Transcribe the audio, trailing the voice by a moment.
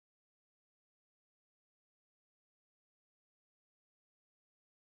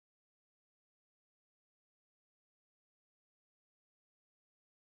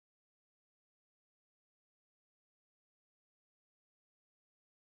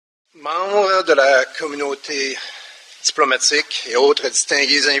Membres de la communauté diplomatique et autres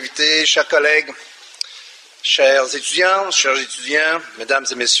distingués invités, chers collègues, chers étudiantes, chers étudiants, mesdames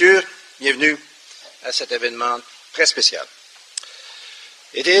et messieurs, bienvenue à cet événement très spécial.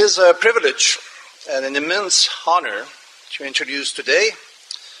 It is a privilege and an immense honor to introduce today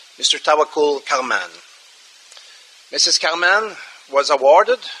Mr. TAWAKKOL Karman. Mrs. Karman was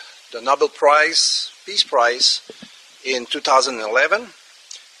awarded the Nobel Prize, Peace Prize, in 2011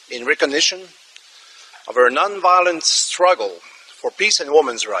 in recognition of her nonviolent struggle for peace and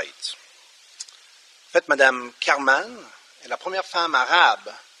women's rights. En fait, Madame Karman est la première femme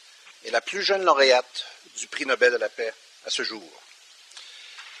arabe et la plus jeune lauréate du prix Nobel de la paix à ce jour.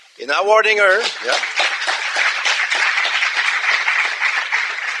 In awarding her,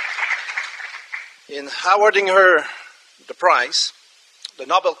 the prize, the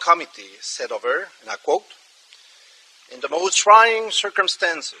Nobel Committee said of her, and I quote, "In the most trying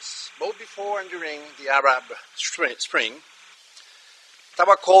circumstances, both before and during the Arab Spring,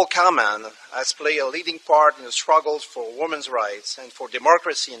 TAWAKKOL Karman has played a leading part in the struggles for women's rights and for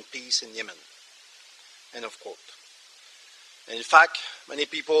democracy and peace in Yemen." End of quote. And in fact, many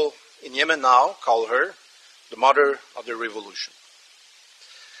people in Yemen now call her the mother of the revolution.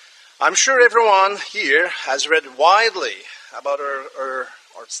 I'm sure everyone here has read widely about her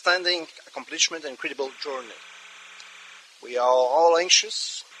outstanding accomplishment and incredible journey. We are all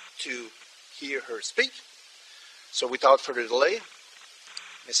anxious to hear her speak. So without further delay,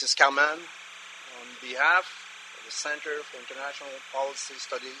 Mrs. Karman, on behalf of the Center for International Policy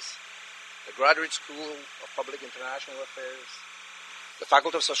Studies, the Graduate School of Public International Affairs, the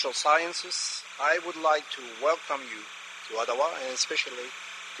Faculty of Social Sciences, I would like to welcome you to Ottawa, and especially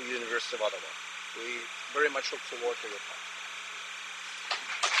to the University of Ottawa. We very much look forward to your talk.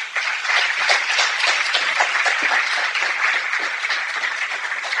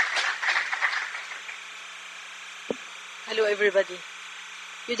 Hello, everybody.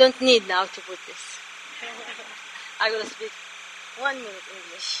 You don't need now to put this. I will speak 1 minute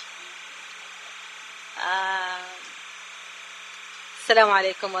English. Assalamu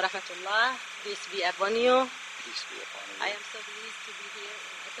alaikum wa rahmatullah. Peace be upon you. Peace be upon you. I am so pleased to be here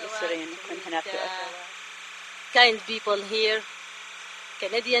in Ottawa. To meet, kind people here,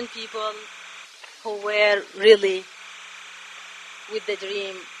 Canadian people who were really with the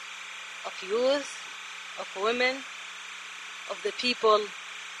dream of youth, of women, of the people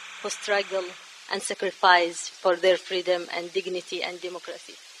who struggle and sacrifice for their freedom and dignity and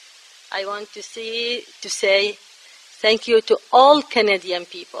democracy. I want to say thank you to all Canadian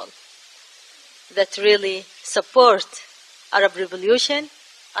people that really support Arab Revolution,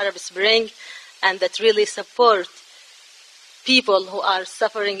 Arab Spring, and that really support people who are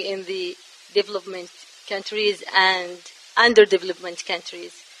suffering in the development countries and underdevelopment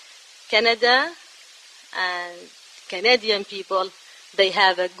countries. Canada and Canadian people, they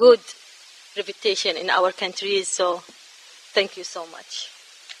have a good reputation in our countries, so thank you so much.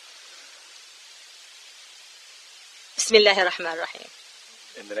 Bismillahir Rahmanir Rahim.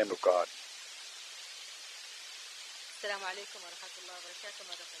 In the name of God. Assalamu alaikum wa rahmatullahi wa barakatuh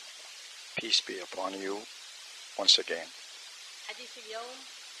marratan ukhra. Peace be upon you once again. حديث اليوم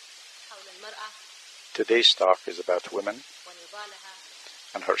حول المرأة Today's talk is about women ونضالها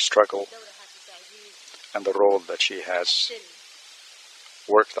and her struggle ودورها في تعزيز and the role that she has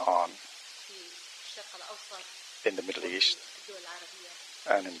worked on في الشرق الأوسط in the Middle East والدول العربية.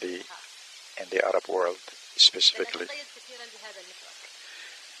 and in the Arab world specifically. سنتقيد كثيرا بهذا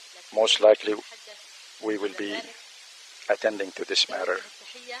المحور. Most likely we will be attending to this matter,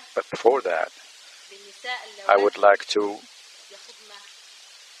 but before that I would like to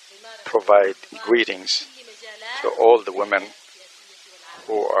provide greetings to all the women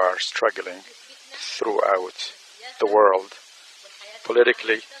who are struggling throughout the world,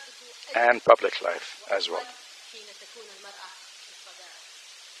 politically and public life as well.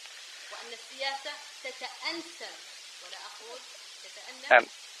 And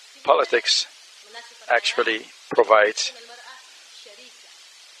politics actually provides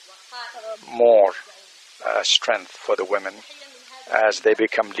more strength for the women as they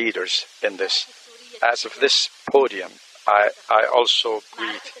become leaders in this. As of this podium, I also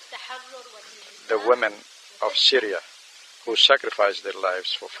greet the women of Syria who sacrificed their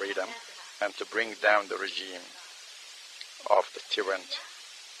lives for freedom and to bring down the regime of the tyrant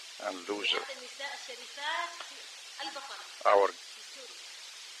and loser.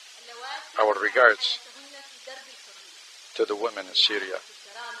 Our regards to the women in Syria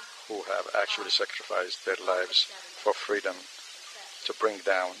who have actually sacrificed their lives for freedom to bring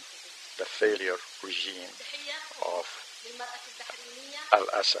down the failure regime of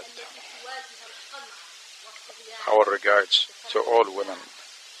al-Assad. Our regards to all women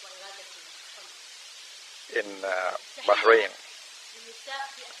in Bahrain.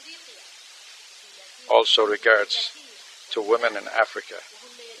 Also regards to women in Africa,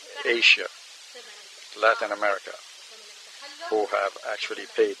 Asia, Latin America, who have actually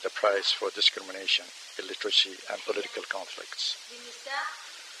paid the price for discrimination, illiteracy, and political conflicts.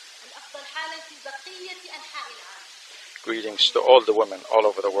 Greetings to all the women all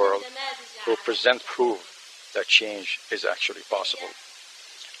over the world who present proof that change is actually possible.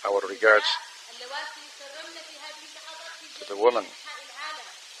 Our regards to the women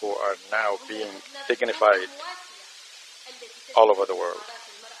who are now being dignified all over the world.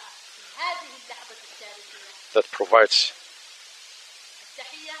 That provides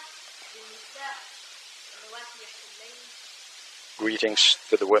greetings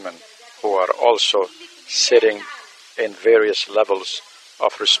to the women who are also sitting in various levels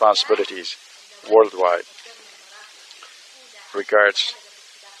of responsibilities worldwide. Regards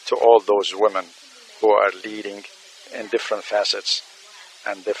to all those women who are leading in different facets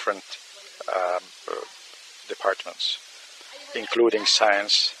and different departments, including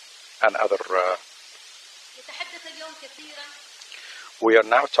science and other. We are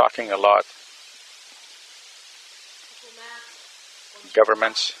now talking a lot.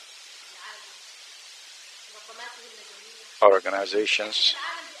 Governments, organizations,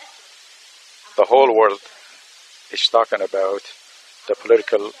 the whole world is talking about the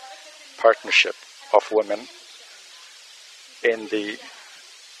political partnership of women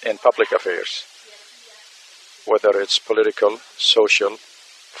in public affairs, whether it's political, social,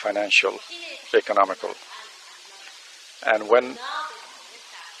 financial, economical. And when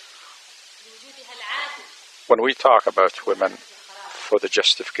we talk about women for the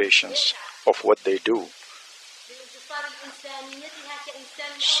justifications of what they do,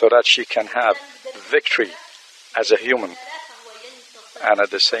 so that she can have victory as a human and at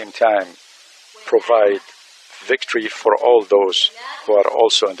the same time provide victory for all those who are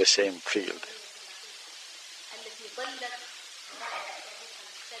also in the same field.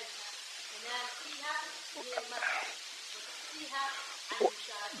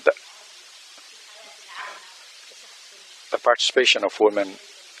 The participation of women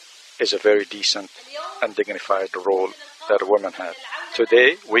is a very decent and dignified role that women have.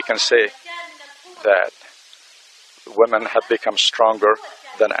 Today, we can say that women have become stronger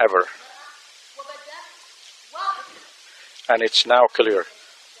than ever. And it's now clear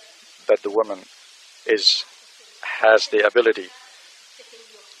that the woman has the ability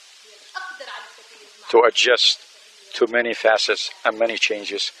to adjust to many facets and many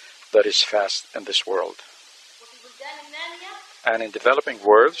changes that is fast in this world. And in developing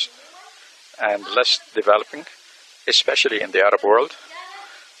worlds and less developing, especially in the Arab world,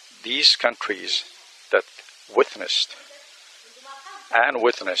 these countries that witnessed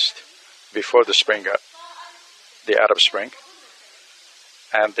before the spring, the Arab Spring,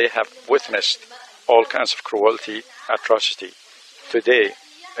 and they have witnessed all kinds of cruelty, atrocity. Today,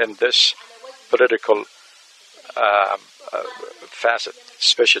 in this political facet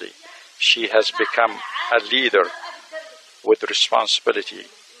especially, she has become a leader with responsibility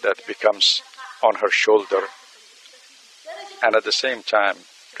that becomes on her shoulder, and at the same time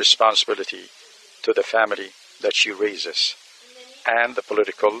responsibility to the family that she raises, and the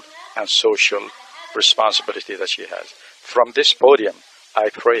political and social responsibility that she has. From this podium, I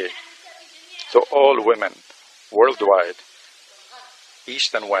pray to all women worldwide,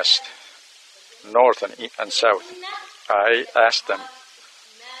 east and west, north and south. I ask them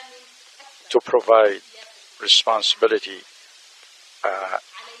to provide responsibility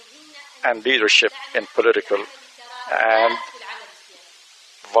and leadership in political and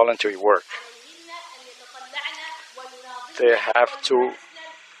voluntary work. They have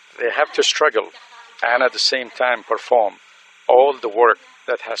to struggle and at the same time perform all the work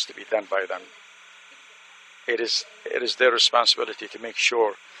that has to be done by them. It is their responsibility to make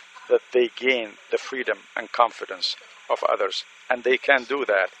sure that they gain the freedom and confidence of others, and they can do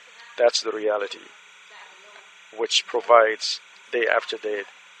that. That's the reality, which provides day after day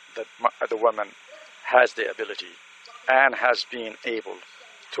that the woman has the ability and has been able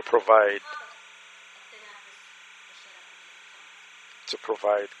to provide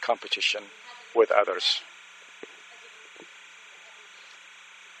competition with others.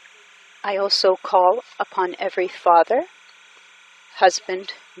 I also call upon every father,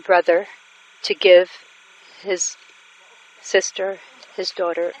 husband, brother to give his sister, his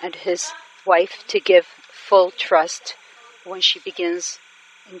daughter, and his wife to give full trust when she begins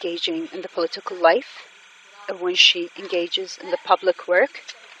engaging in the political life, when she engages in the public work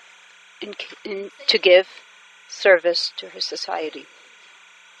to give service to her society.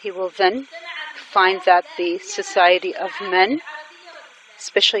 He will then find that the society of men,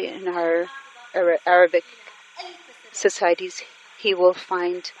 especially in our Arabic societies, he will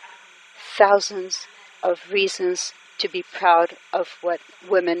find thousands of reasons to be proud of what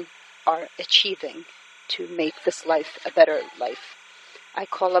women are achieving to make this life a better life. I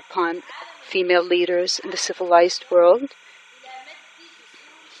call upon female leaders in the civilized world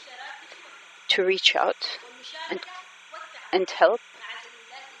to reach out and help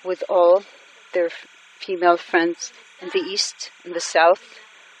with all their female friends in the East and the South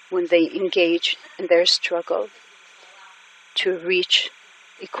when they engage in their struggle to reach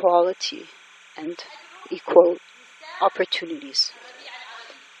equality and equal opportunities.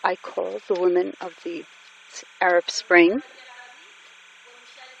 I call the women of the Arab Spring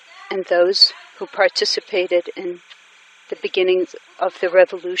and those who participated in the beginnings of the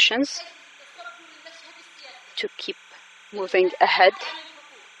revolutions to keep moving ahead,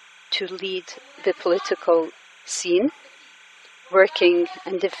 to lead the political scene, working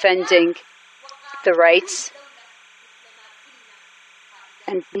and defending the rights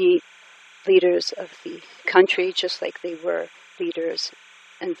and be leaders of the country just like they were leaders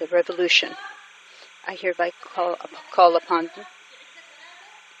in the revolution. I hereby call upon them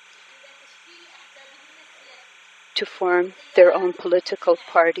to form their own political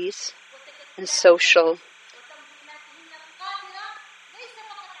parties and social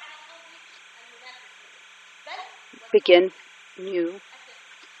begin new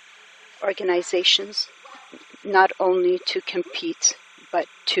organizations, not only to compete, but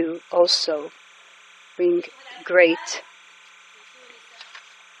to also bring great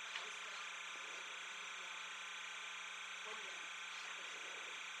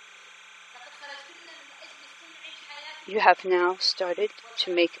You have now started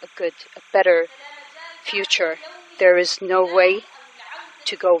to make a better future. There is no way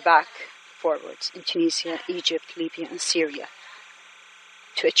to go back forwards in Tunisia, Egypt, Libya, and Syria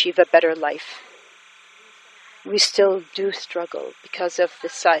to achieve a better life. We still do struggle because of the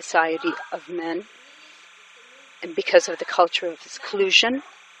society of men and because of the culture of exclusion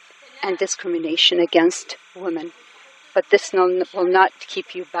and discrimination against women. But this will not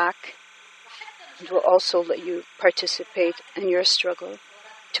keep you back. It will also let you participate in your struggle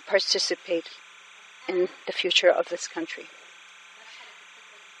to participate in the future of this country.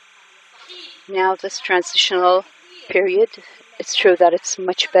 Now, this transitional period, it's true that it's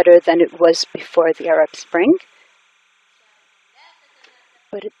much better than it was before the Arab Spring,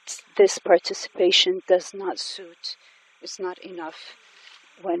 but this participation does not suit, it's not enough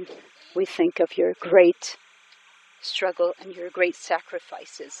when we think of your great struggle and your great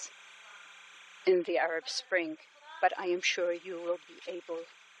sacrifices in the Arab Spring. But I am sure you will be able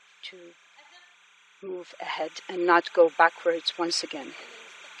to move ahead and not go backwards once again.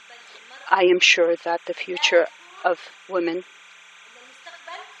 I am sure that the future of women,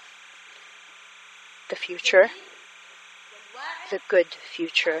 the future, the good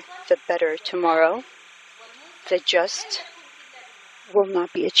future, the better tomorrow, the just, will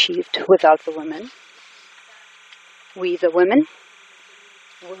not be achieved without the women. We, the women,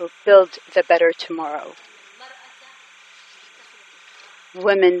 will build the better tomorrow.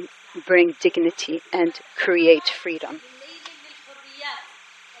 Women bring dignity and create freedom.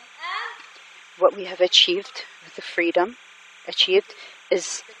 What we have achieved with the freedom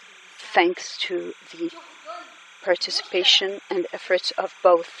is thanks to the participation and efforts of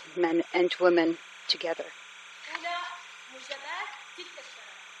both men and women together.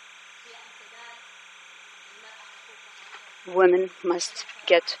 Women must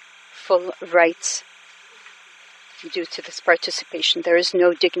get full rights due to this participation. There is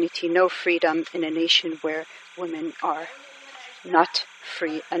no dignity, no freedom in a nation where women are not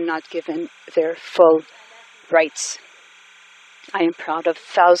free and not given their full rights. I am proud of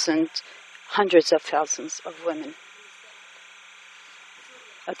hundreds of thousands of women,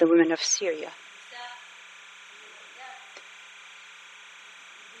 of the women of Syria.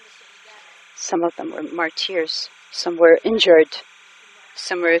 Some of them were martyrs, some were injured,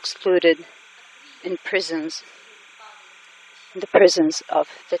 some were excluded in prisons, in the prisons of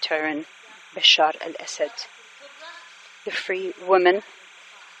the tyrant Bashar al-Assad. The free woman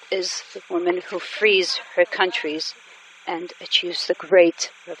is the woman who frees her countries and achieves the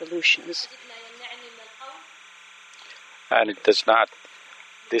great revolutions. And it does not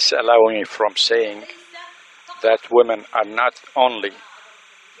disallow me from saying that women are not only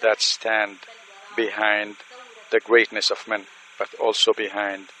that stand behind the greatness of men, but also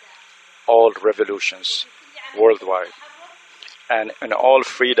behind all revolutions worldwide. And in all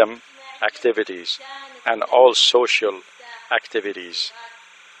freedom activities and all social activities,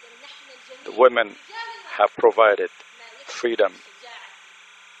 the women have provided freedom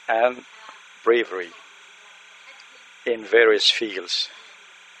and bravery in various fields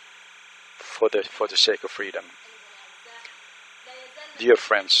for the sake of freedom. Dear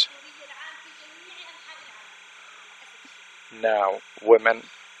friends, now women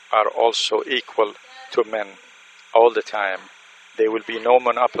are also equal to men all the time. There will be no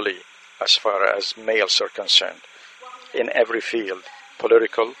monopoly as far as males are concerned in every field,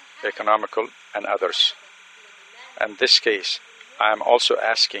 political, economical, and others. In this case, I am also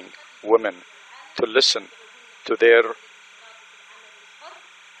asking women to listen to their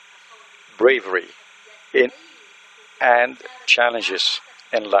bravery and challenges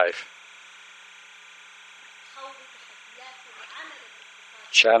in life.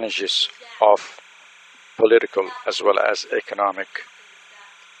 Challenges of political as well as economic,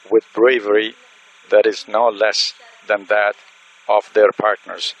 with bravery that is no less than that of their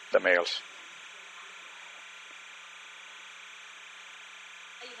partners, the males.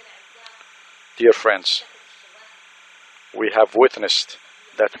 Dear friends, we have witnessed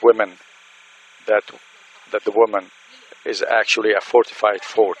that the woman is actually a fortified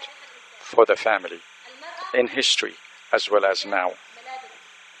fort for the family in history as well as now.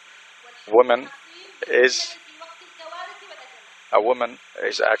 A woman is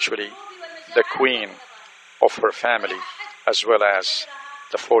actually the queen of her family as well as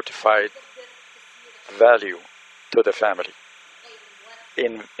the fortified value to the family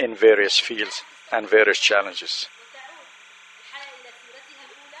in various fields and various challenges.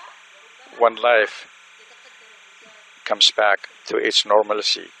 When life comes back to its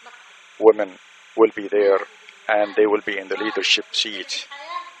normalcy, women will be there and they will be in the leadership seat.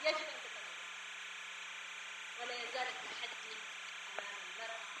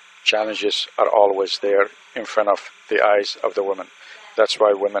 Challenges are always there in front of the eyes of the woman. That's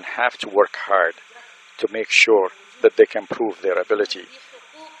why women have to work hard to make sure that they can prove their ability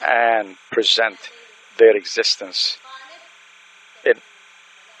and present their existence in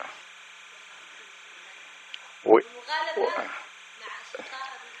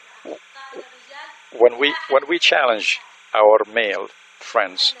when we challenge our male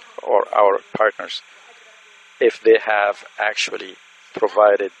friends or our partners, if they have actually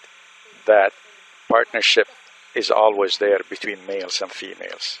provided that partnership is always there between males and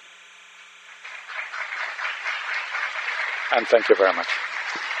females. And thank you very much.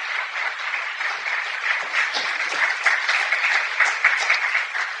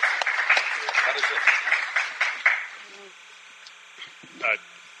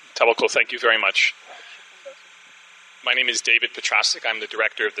 TAWAKKOL, thank you very much. My name is David Petrasik. I'm the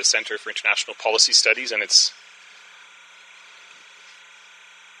director of the Center for International Policy Studies, and it's...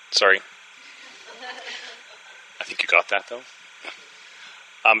 Sorry. I think you got that, though.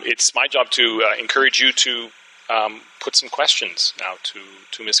 It's my job to encourage you to put some questions now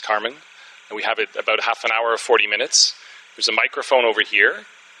to Ms. Karman. And we have it about half an hour or 40 minutes. There's a microphone over here.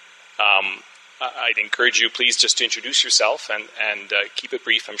 I'd encourage you, please, just to introduce yourself and keep it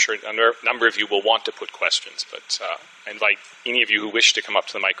brief. I'm sure a number of you will want to put questions, but I invite any of you who wish to come up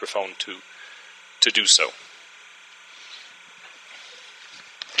to the microphone to do so.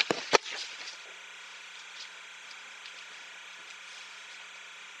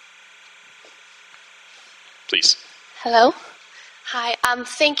 Please. Hello. Hi.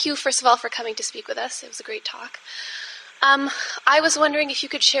 Thank you, first of all, for coming to speak with us. It was a great talk. I was wondering if you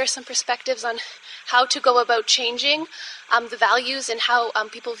could share some perspectives on how to go about changing the values and how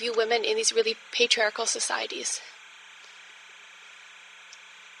people view women in these really patriarchal societies.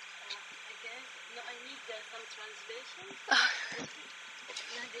 I need some translation.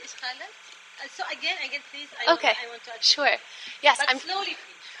 So again, please. Okay. I want to add sure. Yes, but slowly, please.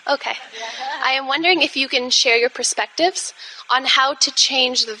 Okay. I am wondering if you can share your perspectives on how to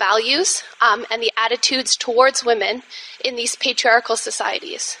change the values and the attitudes towards women in these patriarchal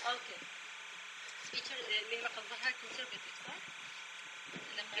societies.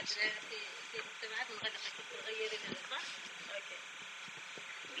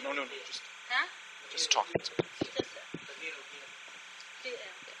 No, just talk.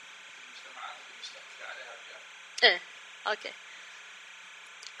 Okay.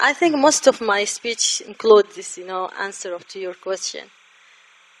 I think most of my speech includes this, answer to your question.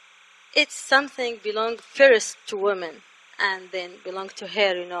 It's something belong first to women and then belong to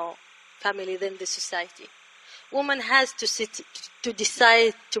her, family, then the society. Woman has to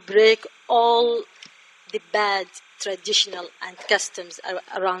decide to break all the bad traditional and customs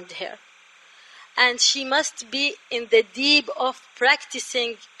around her. and she must be in the deep of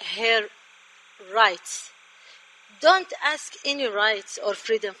practicing her rights. Don't ask any rights or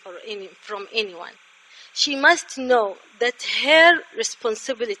freedom from anyone. She must know that her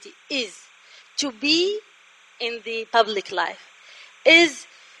responsibility is to be in the public life, is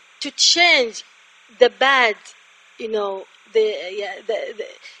to change the bad, the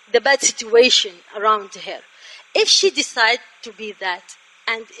bad situation around her. If she decides to be that,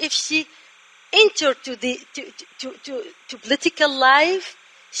 and if she enter to the to political life,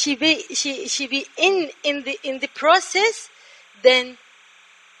 she be in the process, then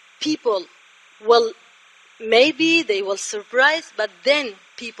people will, maybe they will surprise, but then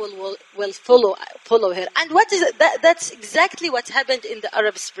people will follow her. And what is that? That's exactly what happened in the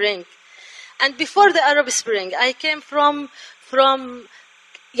Arab Spring. And before the Arab Spring, I came from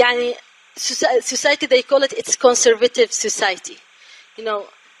society, they call it's conservative society.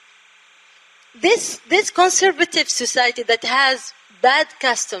 This conservative society that has bad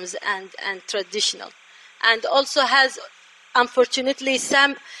customs and traditional, and also has, unfortunately,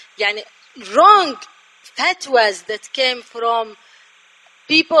 some wrong fatwas that came from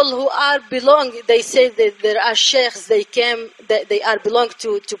people who they say that there are sheikhs, they are belong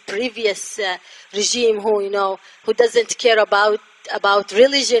to previous regime who doesn't care about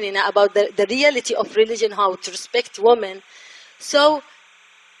religion, about the reality of religion, how to respect women. So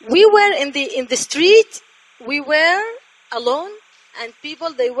we were in the street, we were alone, and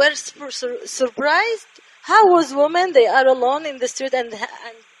people, they were surprised. How was women? They are alone in the street and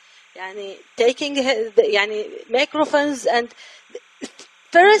taking microphones. And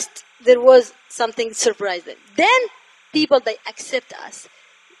first there was something surprising. Then people, they accept us.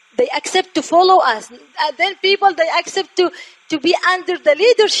 They accept to follow us. And then people, they accept to be under the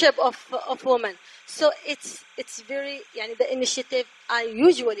leadership of women. So it's very the initiative. I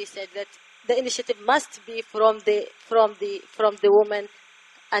usually said that the initiative must be from the woman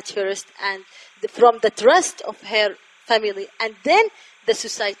at first, and from the trust of her family, and then the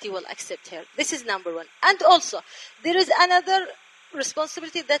society will accept her. This is number one. And also there is another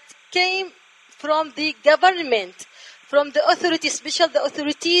responsibility that came from the government, from the authorities, especially the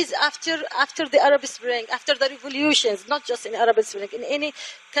authorities after the Arab Spring, after the revolutions, not just in Arab Spring, in any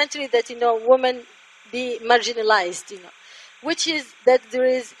country that women be marginalized, which is that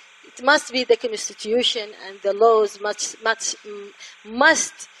it must be the constitution, and the laws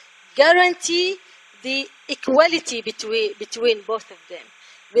must guarantee the equality between both of them,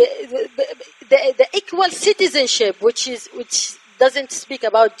 the equal citizenship, which doesn't speak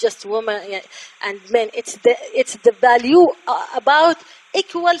about just women and men. It's the value about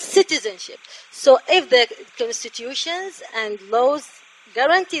equal citizenship. So if the constitutions and laws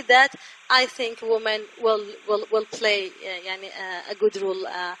guarantee that, I think women will play a good role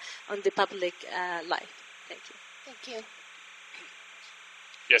on the public life. Thank you. Thank you.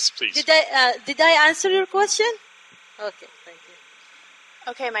 Yes, please. Did I answer your question? Okay, thank you.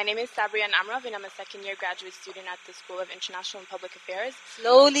 Okay, my name is Sabrian Amrav, and I'm a second-year graduate student at the School of International and Public Affairs.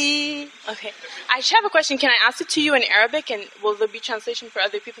 Slowly. Okay. I just have a question. Can I ask it to you in Arabic, and will there be translation for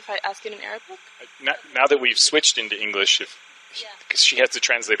other people if I ask it in Arabic? Now that we've switched into English, because she has the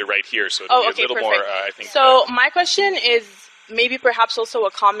translator right here, so it'll be a little perfect. more, I think. So my question is maybe perhaps also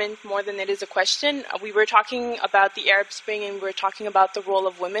a comment more than it is a question. We were talking about the Arab Spring, and we were talking about the role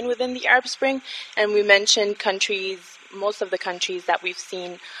of women within the Arab Spring, and we mentioned most of the countries that we've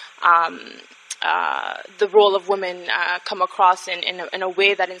seen the role of women come across in a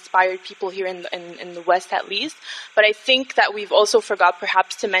way that inspired people here in the West, at least. But I think that we've also forgot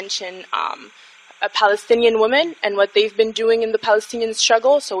perhaps to mention Palestinian women and what they've been doing in the Palestinian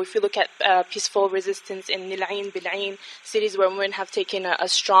struggle. So if you look at peaceful resistance in Nil'ain, Bil'ain, cities where women have taken a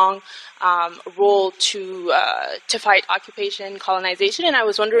strong role to fight occupation, colonization, and I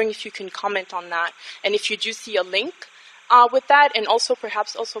was wondering if you can comment on that, and if you do see a link with that, and also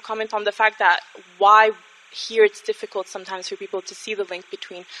perhaps also comment on the fact that why here it's difficult sometimes for people to see the link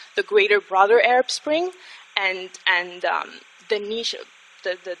between the greater, broader Arab Spring and the niche,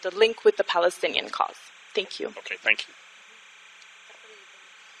 the link with the Palestinian cause. Thank you. Okay, thank you.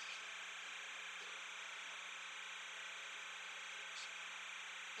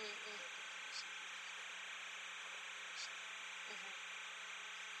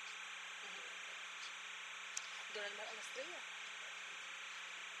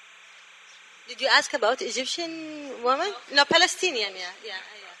 Did you ask about Egyptian women? No, Palestinian. Yeah.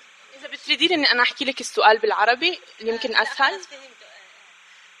 إذا بتريدين إن أنا أحكي لك السؤال بالعربي يمكن أسهل.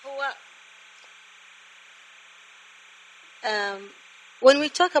 هو when we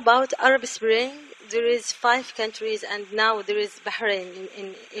talk about Arab Spring, there is 5 countries, and now there is Bahrain.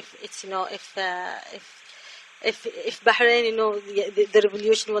 If it's if Bahrain, the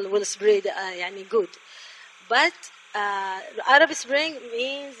revolution will spread, good. But Arab Spring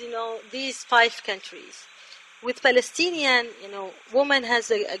means, these 5 countries. With Palestinian, woman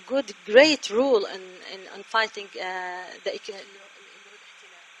has a great role in fighting the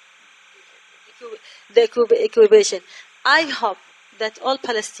equation. I hope that all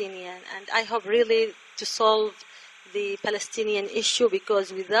Palestinian, and I hope really to solve the Palestinian issue,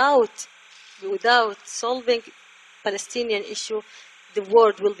 because without solving Palestinian issue, the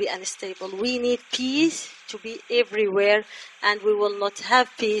world will be unstable. We need peace to be everywhere, and we will not have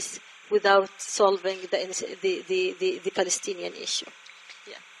peace without solving the Palestinian issue.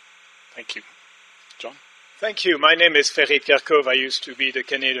 Yeah. Thank you. John? Thank you. My name is Ferit Karkov. I used to be the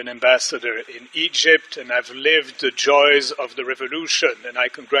Canadian ambassador in Egypt, and I've lived the joys of the revolution, and I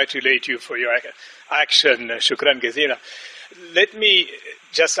congratulate you for your action. Shukran Gazira. Let me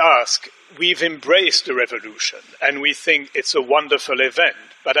just ask, we've embraced the revolution, and we think it's a wonderful event,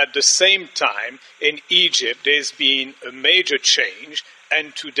 but at the same time, in Egypt, there's been a major change,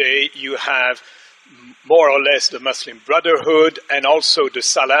 and today you have more or less the Muslim Brotherhood and also the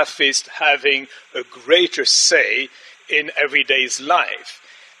Salafists having a greater say in everyday's life.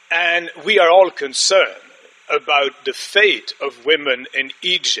 And we are all concerned about the fate of women in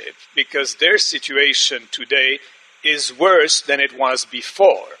Egypt, because their situation today is worse than it was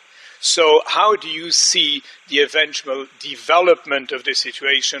before. So how do you see the eventual development of the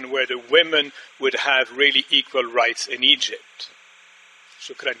situation where the women would have really equal rights in Egypt?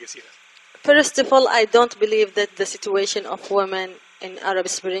 Shukran Gazira. First of all, I don't believe that the situation of women in Arab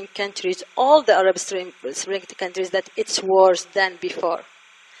Spring countries, all the Arab Spring countries, that it's worse than before.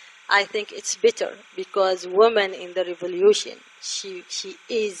 I think it's better, because women in the revolution, she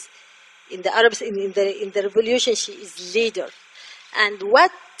is in the revolution, she is leader. And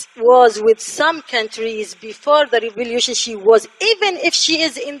what was with some countries before the revolution, she was, even if she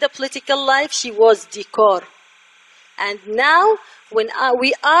is in the political life, she was decor. And now, when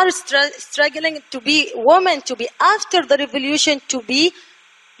we are struggling to be women, to be after the revolution, to be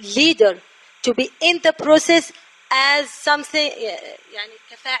leader, to be in the process as something, يعني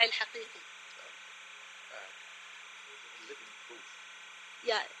كفاعل حقيقي.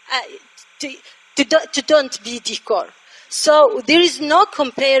 To don't be decor. So there is no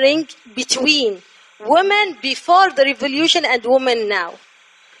comparing between women before the revolution and women now.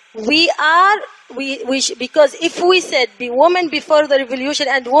 Because if we said be woman before the revolution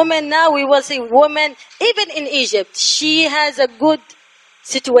and woman now, we will say woman, even in Egypt, she has a good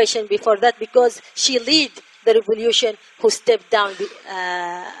situation before that, because she lead the revolution who stepped down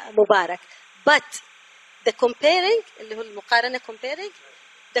Mubarak. But the comparing,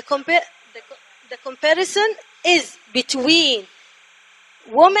 the comparison is between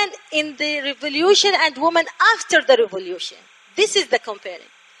women in the revolution and women after the revolution. This is the comparing.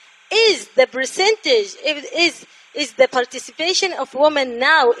 Is the percentage, is the participation of women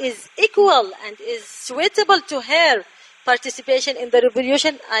now is equal and is suitable to her participation in the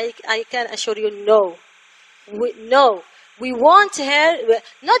revolution? I can assure you, no. No. We want her,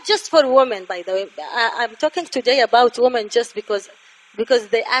 not just for women, by the way. I'm talking today about women just because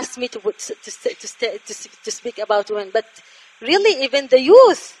they asked me to speak about women. But really, even the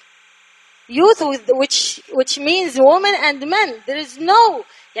youth, which means women and men, there is no.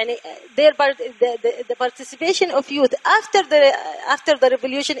 The participation of youth after the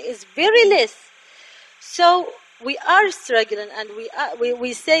revolution is very less. So we are struggling, and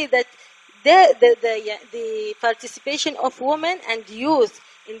we say that the participation of women and youth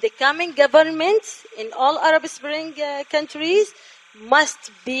in the coming governments in all Arab Spring countries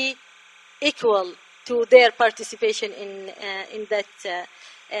must be equal to their participation in the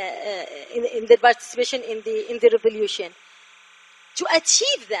participation in the revolution. To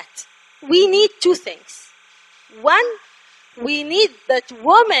achieve that, we need 2 things. One, we need that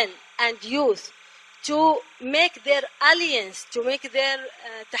women and youth to make their alliance, to make their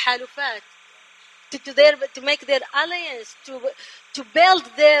tahalufat, to make their alliance, to build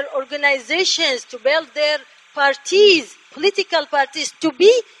their organizations, to build their parties, political parties, to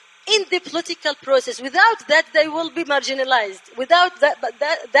be in the political process. Without that, they will be marginalized. Without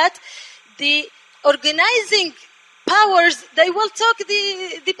that, the organizing powers, they will talk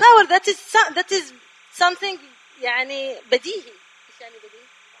the power. That is something يعني بديهي.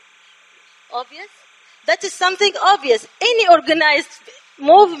 Obvious. That is something obvious. Any organized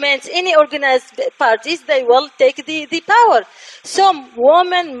movements, any organized parties, they will take the power. So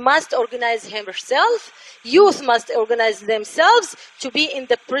women must organize herself. Youth must organize themselves to be in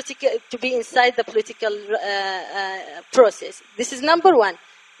the to be inside the political process. This is number one.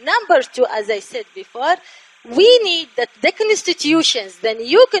 Number two, as I said before, we need that the constitutions, the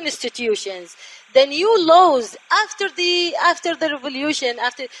new constitutions, the new laws after the revolution,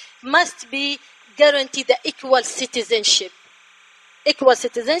 must be guarantee the equal citizenship. Equal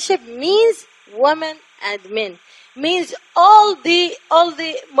citizenship means women and men, means all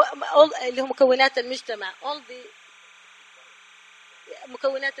مكونات المجتمع, all the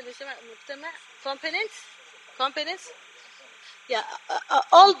مكونات المجتمع, components. Yeah,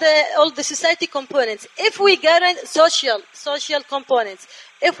 all the society components. If we guarantee social components,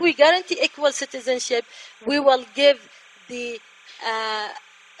 if we guarantee equal citizenship, we will give the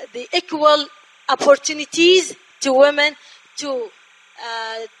equal opportunities to women to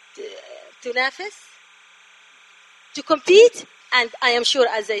نافس, to compete, and I am sure,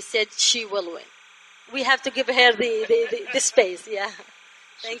 as I said, she will win. We have to give her the space. Yeah.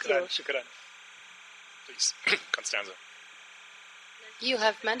 Thank you. Shukran. Please, Constanza. You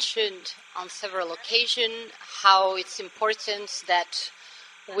have mentioned on several occasions how it's important that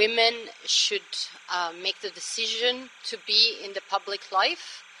women should make the decision to be in the public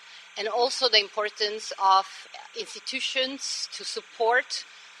life, and also the importance of institutions to support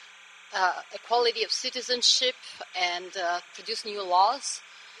equality of citizenship and produce new laws.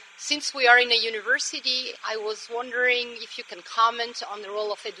 Since we are in a university, I was wondering if you can comment on the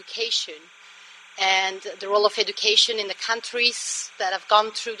role of education and the role of education in the countries that have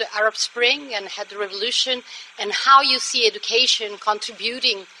gone through the Arab Spring and had the revolution, and how you see education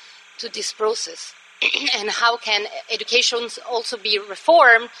contributing to this process, and how can education also be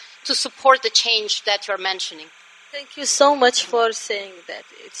reformed to support the change that you're mentioning. Thank you so much for saying that.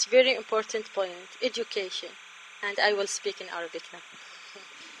 It's a very important point, education. And I will speak in Arabic now.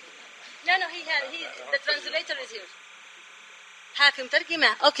 No, the translator is here. حاكم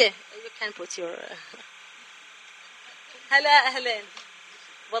ترجمة. Okay, you can put your... هلا أهلين.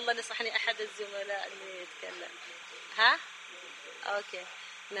 والله نصحني أحد الزملاء اللي يتكلم. ها؟ أوكي.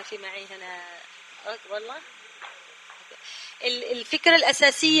 أنا في معي هنا. والله. الفكرة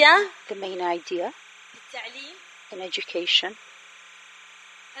الأساسية. The main idea. التعليم. In education.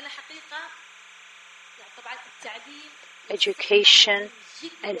 أنا حقيقة. طبعا التعليم. Education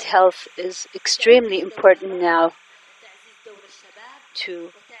and health is extremely important now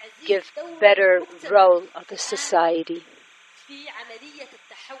to give better role of the society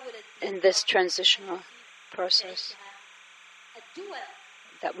in this transitional process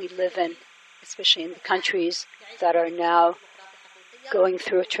that we live in, especially in the countries that are now going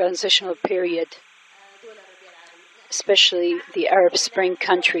through a transitional period, especially the Arab Spring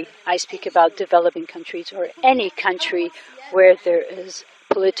country. I speak about developing countries or any country where there is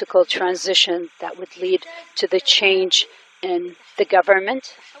political transition that would lead to the change in the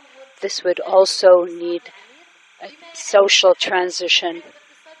government. This would also need a social transition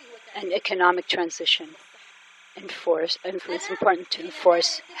and economic transition. It's important to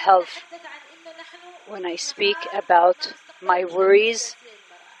enforce health. When I speak about my worries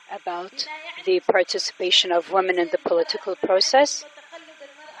about the participation of women in the political process,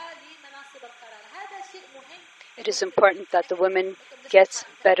 it is important that the women get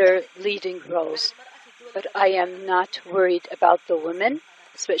better leading roles. But I am not worried about the women,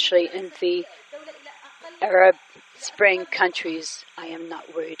 especially in the Arab Spring countries. I am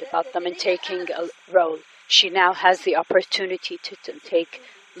not worried about them in taking a role. She now has the opportunity to take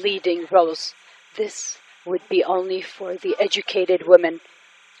leading roles. This would be only for the educated women,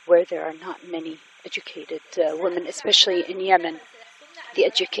 where there are not many educated women, especially in Yemen. The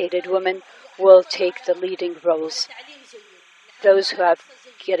educated women will take the leading roles. Those who have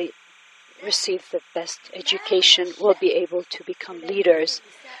received the best education will be able to become leaders.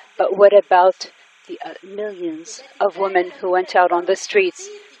 But what about the millions of women who went out on the streets,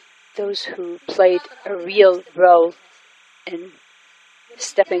 those who played a real role in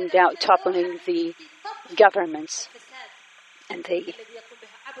stepping down, toppling the governments, and they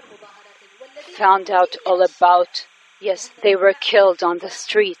found out all about, yes, they were killed on the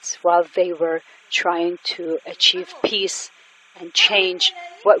streets while they were trying to achieve peace and change.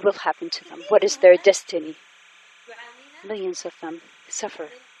 What will happen to them? What is their destiny? Millions of them suffer.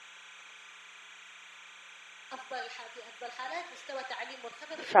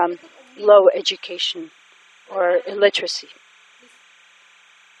 From low education or illiteracy.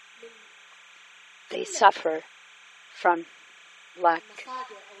 They suffer from lack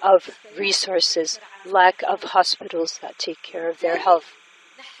of resources, lack of hospitals that take care of their health.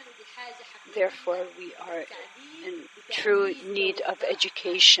 Therefore, we are in true need of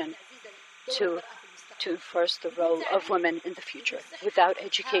education to enforce the role of women in the future. Without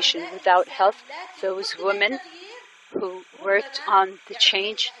education, without health, those women who worked on the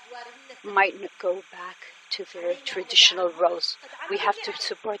change might go back to their traditional roles. We have to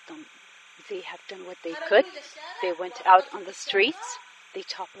support them. They have done what they could. They went out on the streets. They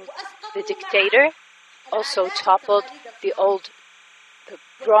toppled the dictator, also toppled the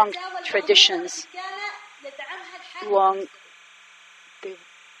wrong traditions.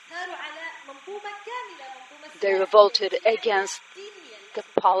 They revolted against the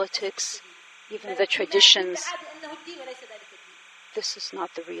politics, even the traditions. This is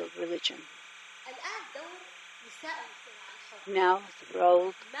not the real religion. Now, the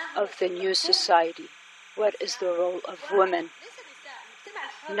role of the new society. What is the role of women?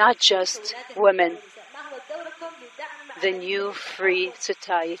 Not just women. The new free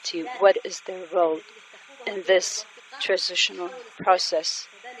society. What is their role in this transitional process,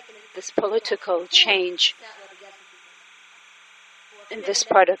 this political change in this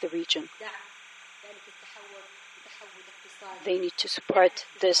part of the region? They need to support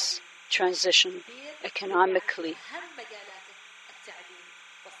this transition economically,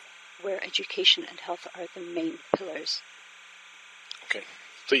 where education and health are the main pillars. Okay,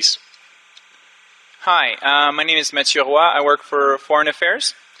 please. Hi, my name is Mathieu Roy. I work for Foreign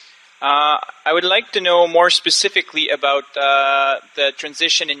Affairs. I would like to know more specifically about the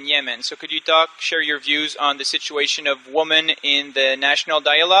transition in Yemen. So could you share your views on the situation of women in the national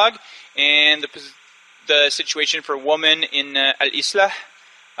dialogue and the situation for women in Al-Islah,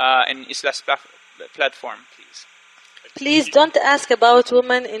 in Islah's platform, please? Please don't ask about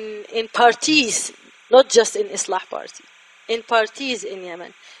women in parties, not just in Islah party, in parties in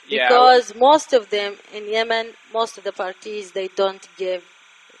Yemen. Because most of them in Yemen, most of the parties, they don't give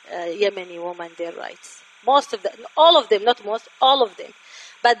Yemeni women their rights. Most of them, all of them, not most, all of them.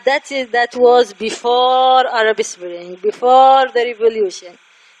 But that was before Arab Spring, before the revolution.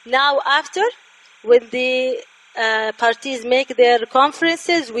 Now after, when the parties make their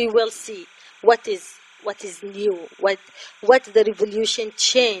conferences, we will see what is new, what the revolution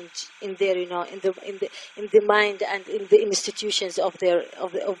changed in their, in the mind and in the institutions of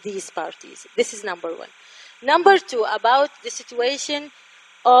these parties. This is number one. Number two, about the situation,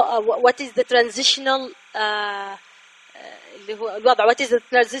 what is the transitional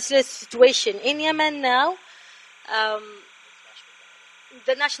situation in Yemen now?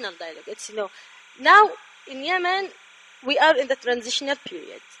 The national dialogue. It's now in Yemen we are in the transitional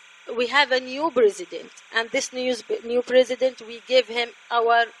period. We have a new president, and this new president, we give him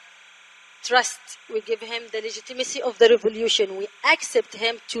our trust. We give him the legitimacy of the revolution. We accept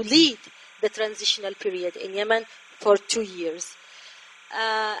him to lead the transitional period in Yemen for 2 years.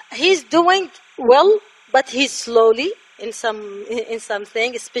 He's doing well, but he's slowly in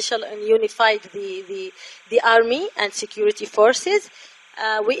something, especially in unified the army and security forces.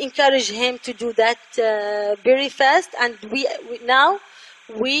 We encourage him to do that very fast, and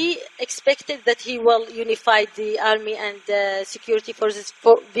we expected that he will unify the army and security forces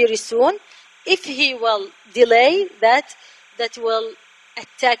very soon. If he will delay that will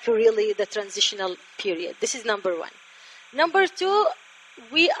attack really the transitional period. This is number one. Number two,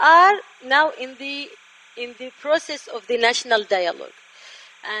 we are now in the process of the national dialogue.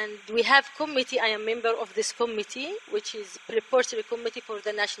 And we have committee, I am member of this committee, which is preparatory committee for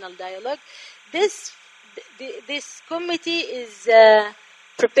the national dialogue. This committee is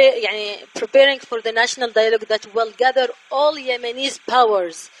preparing for the national dialogue that will gather all Yemenis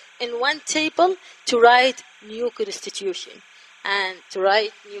powers in one table to write new constitution. And to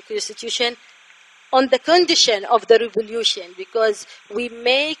write new constitution on the condition of the revolution, because we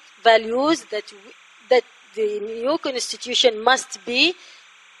make values that the new constitution must be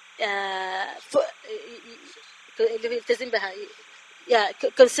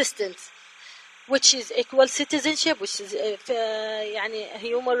consistent, which is equal citizenship, which is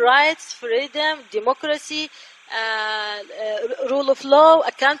human rights, freedom, democracy, rule of law,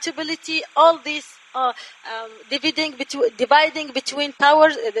 accountability, all these dividing between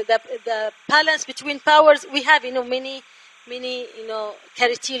powers, the balance between powers. We have many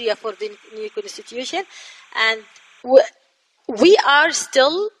criteria for the new constitution, and we are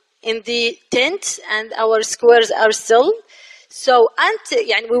still in the tent, and our squares are still. So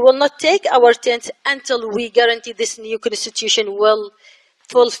we will not take our tent until we guarantee this new constitution will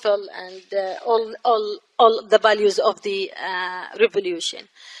fulfill and all the values of the revolution.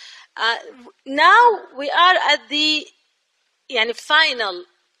 Now we are at the final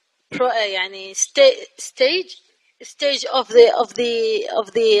stage stage of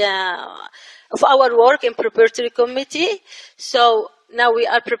our work in preparatory committee. So now we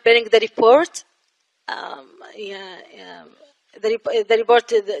are preparing the report. The report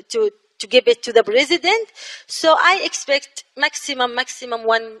to give it to the president. So I expect maximum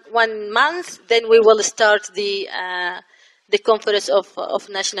 1 month. Then we will start the conference of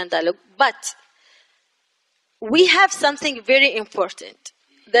national dialogue. But we have something very important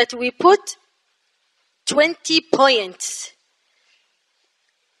that we put 20 points.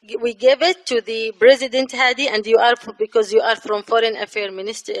 We gave it to the President Hadi, and you are, because you are from Foreign Affairs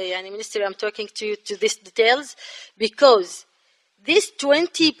Ministry, I'm talking to you to these details, because these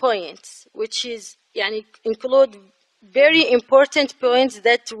 20 points, which is include very important points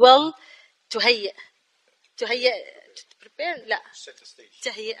that will prepare لا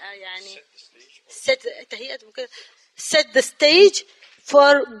set the stage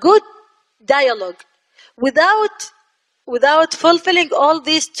for good dialogue. Without fulfilling all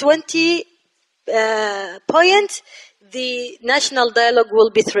these 20 points, the national dialogue will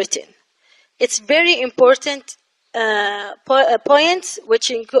be threatened. It's very important points,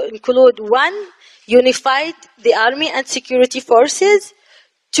 which include 1, unified the army and security forces.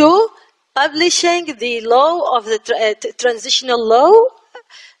 2, publishing the law of the transitional law.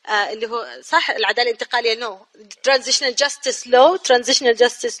 اللي هو صح العدالة الانتقالية transitional justice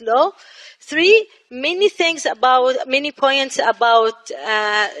law. 3, many points about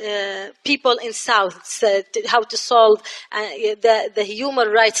people in South, how to solve the human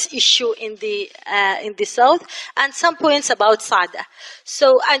rights issue in the South, and some points about Sada.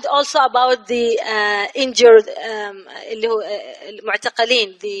 So, and also about the injured اللي هو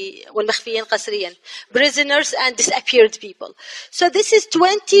المعتقلين والمخفيين قسريا, prisoners and disappeared people. So this is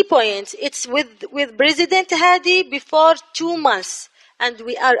 20 points. It's with President Hadi before 2 months. And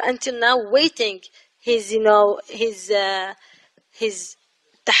we are until now waiting his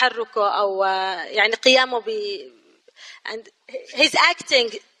تحركه أو يعني قيامه and he's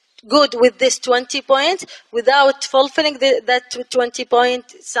acting good with this 20 points without fulfilling that 20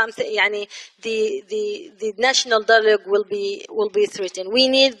 point something يعني the national dialogue will be threatened. We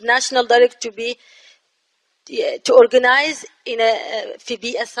need national dialogue to organize في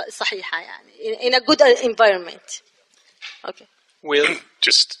بيئة صحيحة يعني in a good environment. Okay. I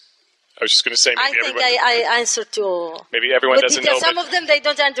was just going to say, maybe I think I answered to. Maybe everyone doesn't know. Some of them they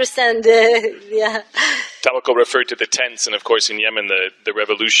don't understand. Yeah. TAWAKKOL referred to the tents, and of course in Yemen, the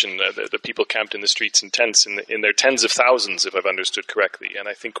revolution, the people camped in the streets in tents, in their tens of thousands, if I've understood correctly. And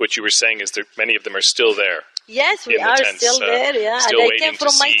I think what you were saying is that many of them are still there. Yes, we are tents, still there. Yeah, still and I came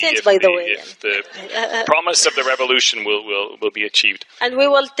from my tent, by the way. If the promise of the revolution will be achieved. And we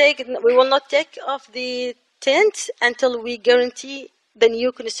will not take off the tent until we guarantee the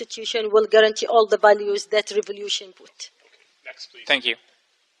new constitution will guarantee all the values that revolution put. Next, please. Thank you.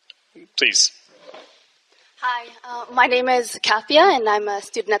 Please. Hi, my name is Kathia, and I'm a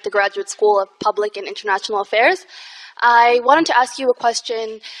student at the Graduate School of Public and International Affairs. I wanted to ask you a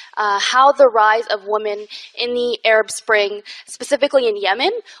question, how the rise of women in the Arab Spring, specifically in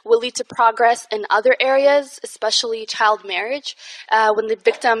Yemen, will lead to progress in other areas, especially child marriage, when the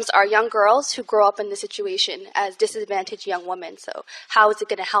victims are young girls who grow up in the situation as disadvantaged young women. So how is it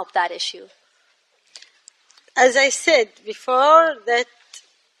going to help that issue? As I said before, that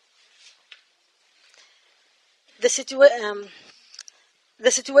the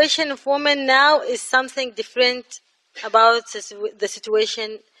situation of women now is something different about the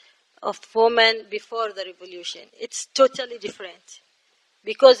situation of women before the revolution. It's totally different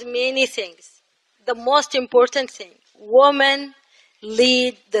because many things. The most important thing, women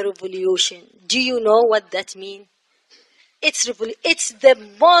lead the revolution. Do you know what that means? It's the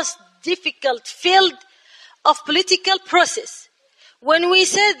most difficult field of political process. When we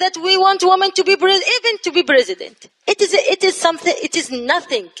said that we want women to be even to be president, it is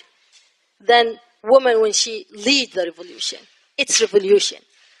nothing than woman when she lead the revolution. It's revolution.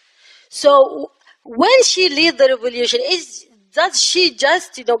 So when she lead the revolution, does she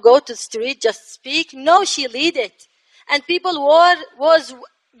just go to the street, just speak? No, she lead it, and people was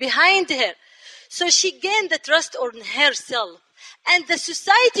behind her. So she gained the trust on herself, and the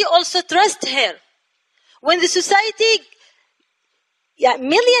society also trust her. When the society,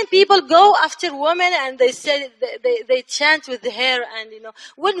 million people go after women, and they say they chant with her, and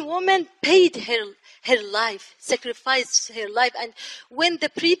when women paid her life, sacrificed her life, and when the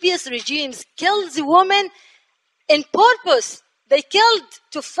previous regimes killed the women in purpose, they killed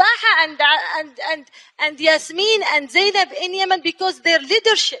Tufaha and Yasmin and Zainab in Yemen because their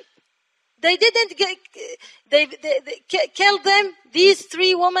leadership. They didn't they killed them, these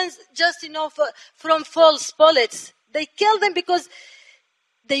 3 women, just, from false bullets. They killed them because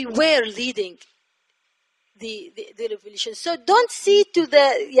they were leading the revolution. So don't see to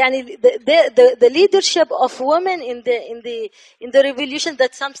the leadership of women in the revolution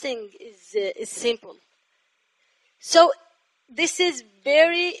that something is simple. So this is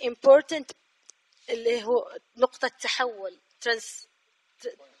very important. اللي هو نقطة تحول,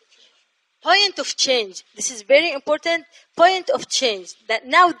 point of change. This is very important point of change. That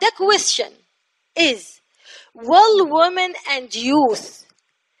now the question is, will women and youth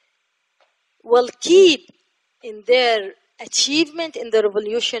will keep in their achievement in the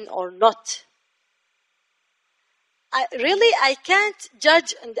revolution or not? I can't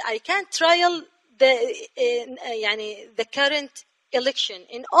judge and I can't trial the current election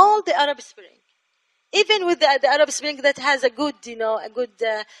in all the Arab Spring. Even with the Arab Spring that has a good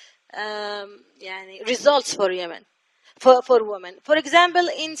results for Yemen, for women. For example,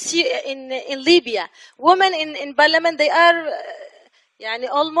 in Libya, women in parliament, they are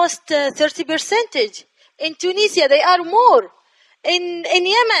almost 30%. In Tunisia, they are more. In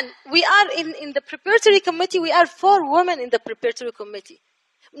Yemen, we are in the preparatory committee. We are 4 women in the preparatory committee,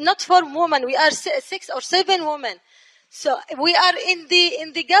 not 4 women. We are 6 or 7 women. So we are in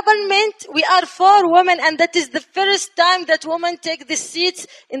the government. We are 4 women, and that is the first time that women take the seats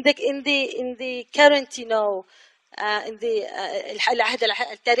in the current, in the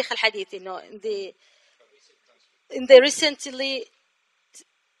التاريخ الحديث, in the recently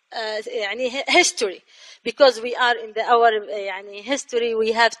history, because we are in our history.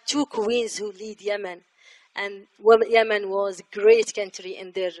 We have 2 queens who lead Yemen, and Yemen was a great country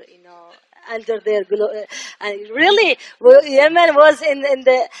in their under their really Yemen was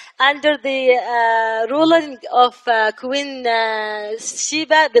under the ruling of Queen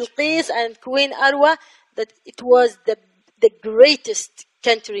Sheba, Bilqis, and Queen Arwa, that it was the greatest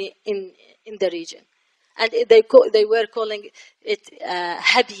country in the region, and they were calling it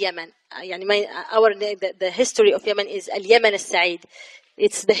Happy Yemen. The history of Yemen is Al Yemen Al Saeed.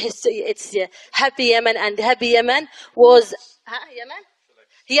 It's the history. It's Happy Yemen, and Happy Yemen was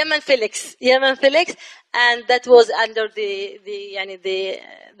Yemen Felix, and that was under the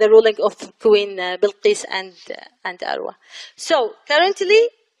ruling of Queen Bilqis and Arwa. So currently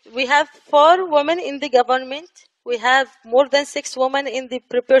we have 4 women in the government. We have more than 6 women in the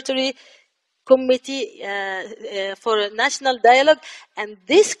preparatory committee for national dialogue, and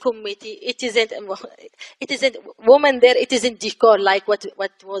this committee, it isn't women there. It isn't decor like what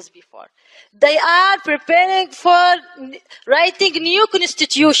was before. They are preparing for writing new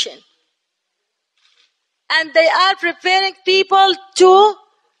constitution, and they are preparing people to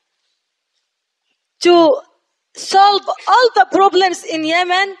solve all the problems in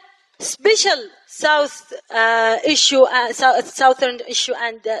Yemen, special south issue, southern issue,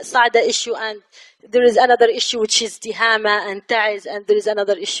 and Saada issue, and there is another issue which is Tihama and Taiz, and there is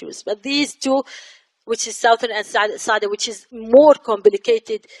another issues. But these 2, which is southern and Saada, which is more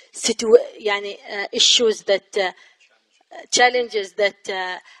complicated issues that challenges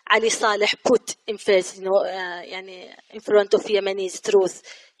that Ali Saleh put in face, in front of Yemenis truth,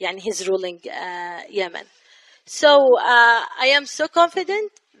 his ruling Yemen. So I am so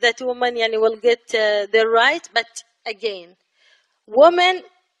confident that women will get their right. But again, women,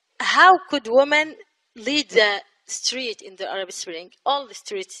 how could women lead the street in the Arab Spring? All the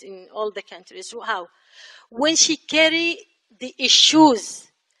streets in all the countries. How? When she carry the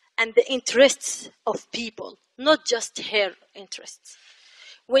issues and the interests of people, not just her interests.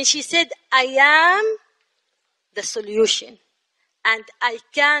 When she said, I am the solution, and I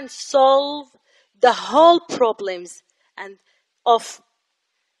can solve the whole problems and of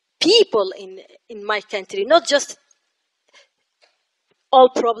people in my country, not just all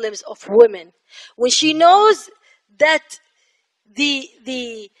problems of women. When she knows that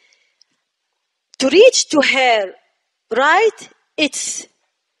to reach to her right, it's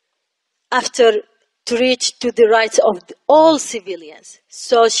after to reach to the rights of all civilians.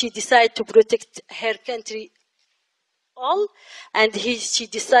 So she decided to protect her country all, and she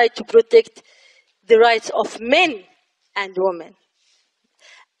decided to protect the rights of men and women.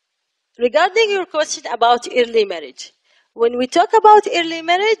 Regarding your question about early marriage, when we talk about early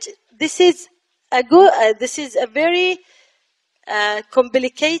marriage, this is a very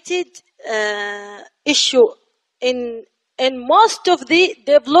complicated issue in most of the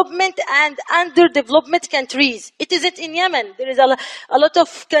development and underdeveloped countries. It isn't in Yemen. There is a lot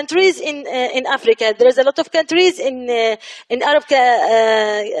of countries in Africa. There is a lot of countries in Arab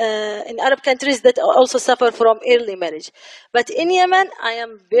countries that also suffer from early marriage. But in Yemen, I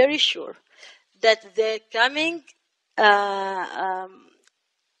am very sure that the coming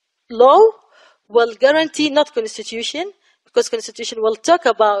law will guarantee, not constitution, because constitution will talk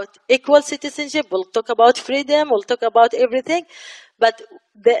about equal citizenship, will talk about freedom, will talk about everything, but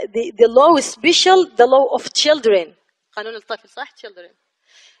the law is special, the law of children. قانون الطفل صح children.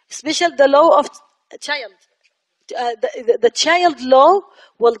 Special the law of child. The child law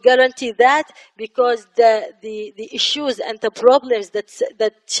will guarantee that, because the issues and the problems that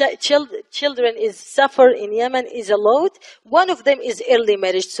children is suffer in Yemen is a lot. One of them is early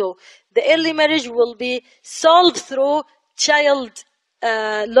marriage. So the early marriage will be solved through child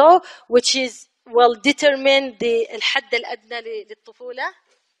law, which will determine the الحد الأدنى للطفولة,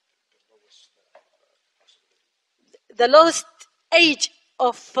 the lowest age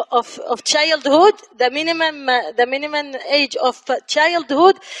of childhood, the minimum age of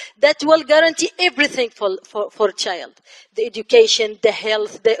childhood, that will guarantee everything for child, the education, the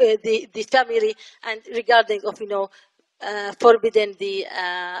health, the family, and regarding of forbidden the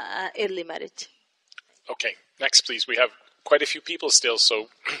early marriage. Okay, next please. We have quite a few people still, so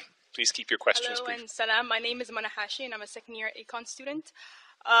please keep your questions brief. Hello and salam. My name is Mana Hashi and I'm a second year econ student.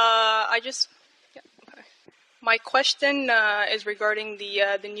 My question is regarding the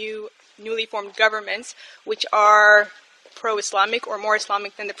newly formed governments, which are pro-Islamic or more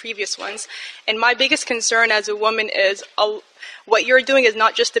Islamic than the previous ones. And my biggest concern as a woman is what you're doing is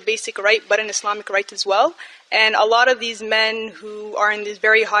not just a basic right, but an Islamic right as well. And a lot of these men who are in these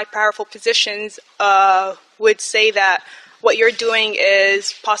very high, powerful positions would say that what you're doing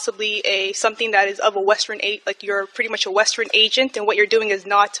is possibly something that is of a Western, like you're pretty much a Western agent, and what you're doing is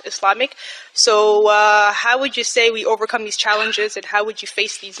not Islamic. So how would you say we overcome these challenges, and how would you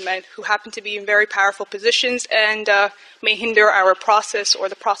face these men who happen to be in very powerful positions and may hinder our process or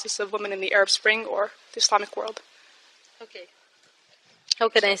the process of women in the Arab Spring or the Islamic world? Okay. How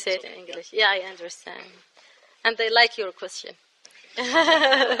can I say it in English? Yeah, I understand. And I like your question.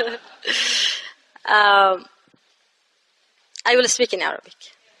 I will speak in Arabic,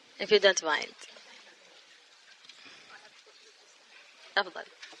 if you don't mind. أفضل.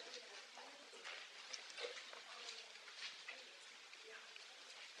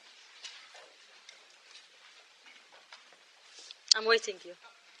 I'm waiting you.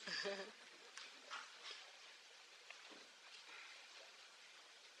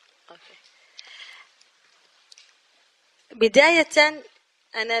 Okay. بداية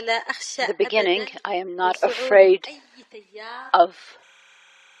أنا لا أخشى. The beginning, I am not afraid of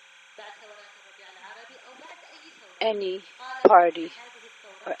any party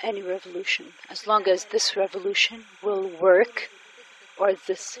or any revolution, as long as this revolution will work, or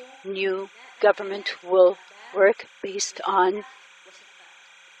this new government will work based on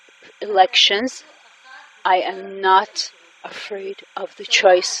elections. I am not afraid of the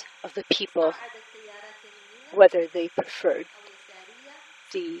choice of the people, whether they prefer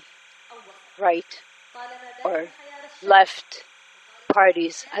the right or left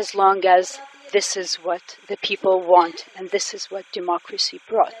parties, as long as this is what the people want, and this is what democracy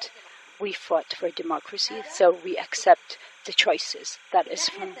brought. We fought for democracy, so we accept the choices. That is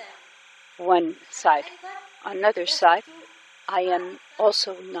from one side. On another side, I am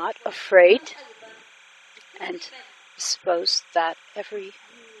also not afraid, and suppose that every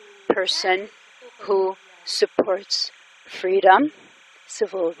person who supports freedom,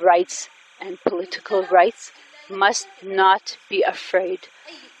 civil rights, and political rights must not be afraid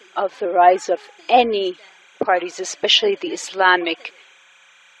of the rise of any parties, especially the Islamic,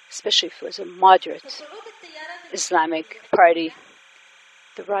 especially if it was a moderate Islamic party.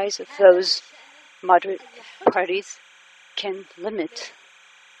 The rise of those moderate parties can limit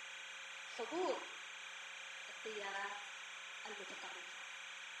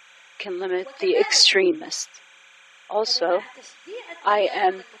the extremists. Also,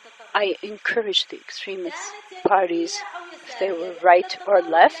 I encourage the extremist parties, if they were right or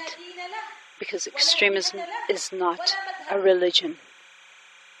left, because extremism is not a religion.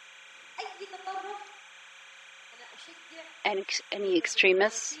 And any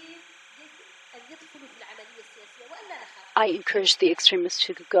extremists, I encourage the extremists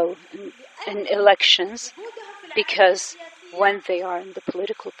to go in elections, because when they are in the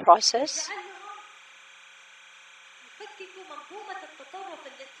political process,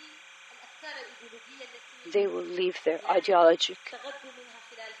 they will leave their ideologies,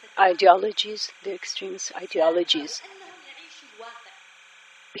 their extremist ideologies,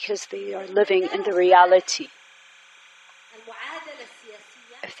 because they are living in the reality.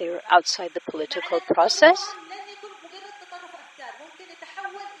 If they were outside the political process,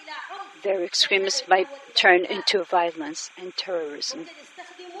 their extremism might turn into violence and terrorism.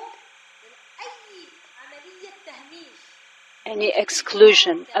 any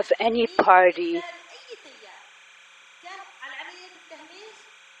exclusion of any party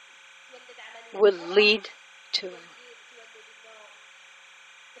will lead to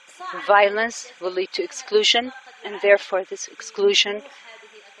violence, will lead to exclusion, and therefore this exclusion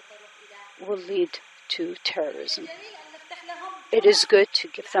will lead to terrorism. It is good to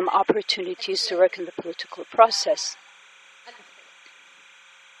give them opportunities to work in the political process.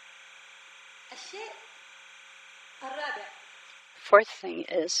 Fourth thing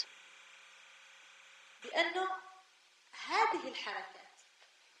is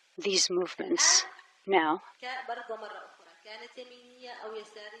these movements now,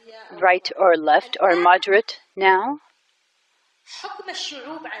 right or left or moderate now,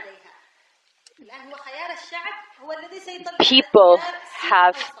 people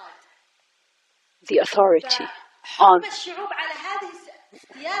have the authority on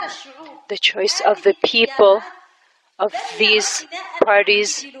the choice of the people of these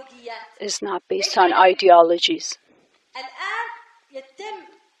parties is not based on ideologies.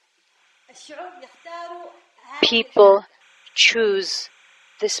 People choose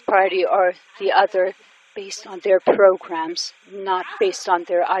this party or the other based on their programs, not based on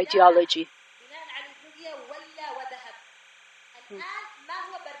their ideology.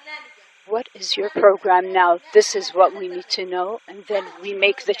 What is your program now? This is what we need to know, and then we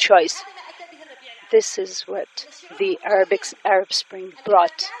make the choice. This is what the Arab Spring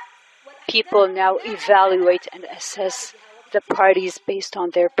brought. People now evaluate and assess the parties based on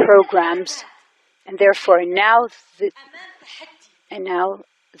their programs, and therefore now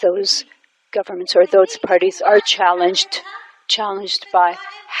those governments or those parties are challenged by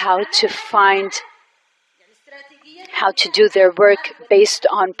how to do their work based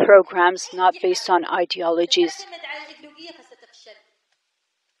on programs, not based on ideologies.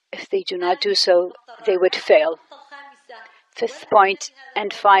 If they do not do so, they would fail. Fifth point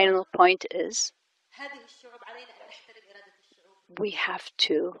and final point is we have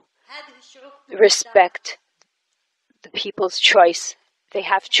to respect the people's choice. They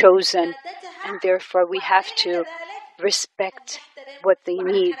have chosen, and therefore we have to respect what they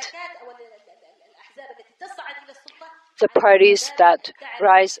need. The parties that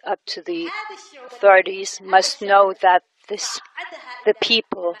rise up to the authorities must know that the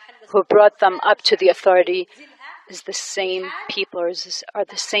people who brought them up to the authority is the same people, are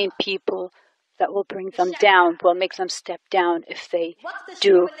the same people that will bring them down, will make them step down if they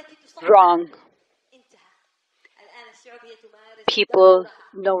do wrong. People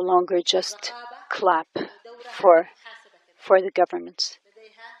no longer just clap for the governments.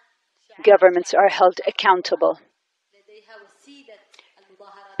 Governments are held accountable.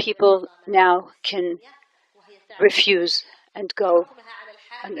 People now can refuse and go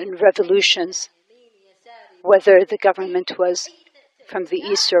in revolutions, whether the government was from the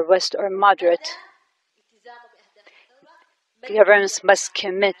east or west or moderate. Governments must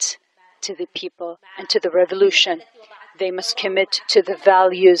commit to the people and to the revolution. They must commit to the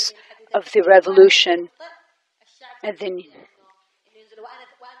values of the revolution. And then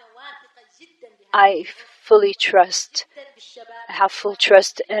I have full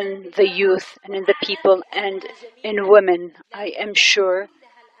trust in the youth and in the people and in women. I am sure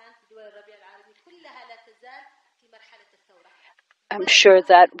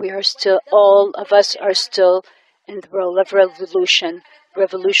that all of us are still in the world of revolution.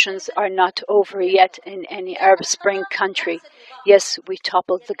 Revolutions are not over yet in any Arab Spring country. Yes, we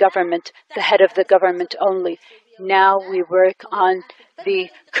toppled the government, the head of the government only. Now we work on the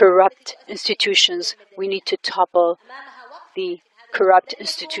corrupt institutions. We need to topple the corrupt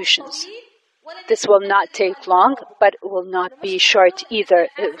institutions. This will not take long, but it will not be short either.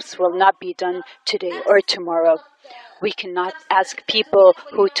 It will not be done today or tomorrow. We cannot ask people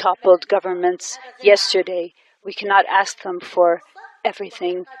who toppled governments yesterday, we cannot ask them for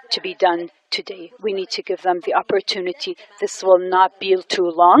everything to be done today. We need to give them the opportunity. This will not be too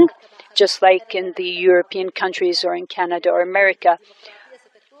long, just like in the European countries or in Canada or America,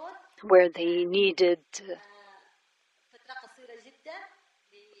 where they needed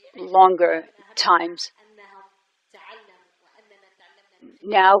longer times.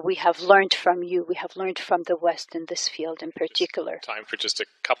 Now we have learned from you. We have learned from the West in this field in particular. Time for just a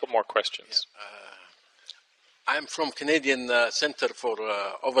couple more questions. I'm from Canadian Center for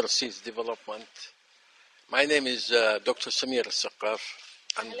Overseas Development. My name is Dr. Samir Al-Saqaf.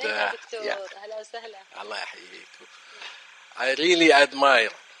 And I really admire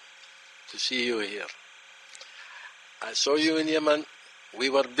to see you here. I saw you in Yemen. We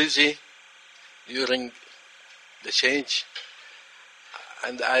were busy during the change.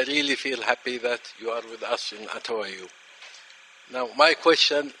 And I really feel happy that you are with us in Ottawa. Now, my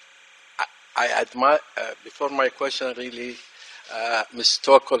question, I admire, before my question really, Ms.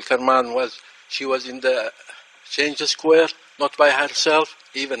 TAWAKKOL Karman she was in the Change Square, not by herself,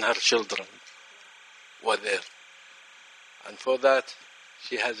 even her children were there. And for that,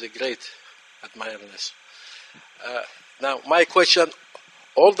 she has a great admiredness. Now, my question,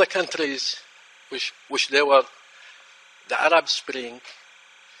 all the countries which they were the Arab Spring,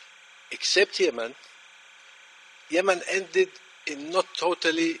 except Yemen, Yemen ended in not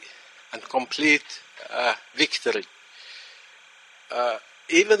totally and complete victory.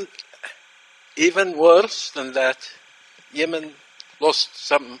 Even worse than that, Yemen lost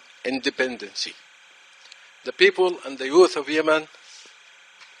some independency. The people and the youth of Yemen,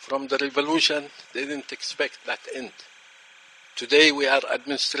 from the revolution, they didn't expect that end. Today we are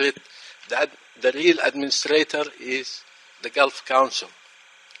the real administrator is the Gulf Council.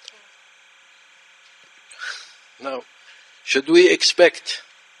 Now, should we expect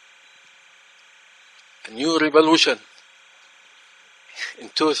a new revolution in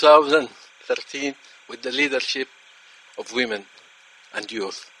 2013 with the leadership of women and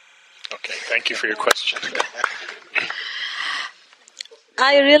youth? Okay, thank you for your question.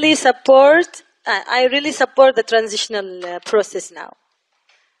 I really support the transitional process now.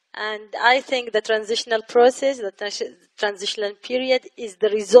 And I think the transitional process, the transitional period is the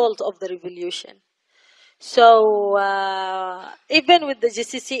result of the revolution. So even with the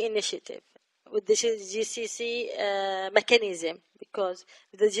GCC initiative, with the GCC mechanism, because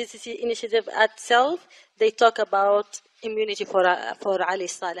the GCC initiative itself, they talk about immunity for Ali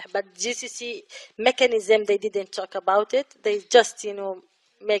Saleh, but GCC mechanism, they didn't talk about it. They just,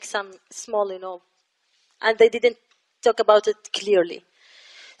 make some small, and they didn't talk about it clearly.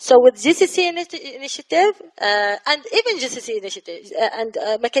 So with GCC initiative, and even GCC initiative and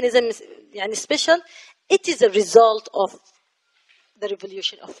mechanism special, it is a result of the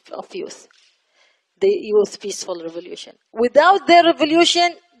revolution of youth, the youth peaceful revolution. Without their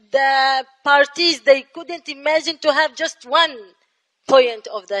revolution, the parties, they couldn't imagine to have just one point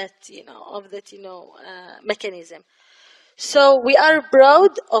of that, mechanism. So we are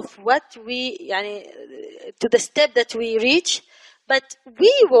proud of what we, to the step that we reach. But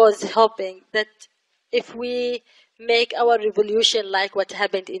we was hoping that if we make our revolution like what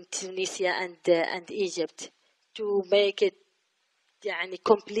happened in Tunisia and Egypt, to make it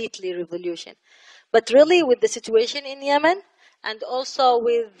completely revolution. But really with the situation in Yemen, and also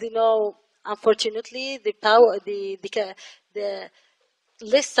with, unfortunately, the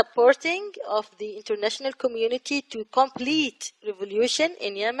less supporting of the international community to complete revolution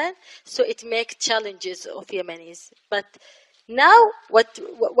in Yemen, so it makes challenges of Yemenis. But now, what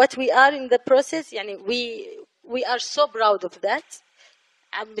we are in the process, we are so proud of that.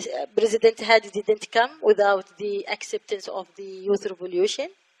 President Hadi didn't come without the acceptance of the youth revolution,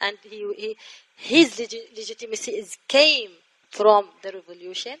 and his legitimacy came from the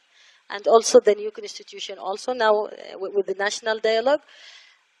revolution, and also the new constitution. Also now with the national dialogue,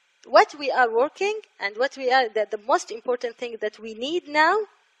 what we are working and what we are the most important thing that we need now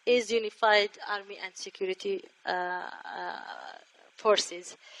is unified army and security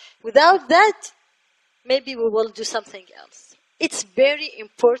forces. Without that, maybe we will do something else. It's very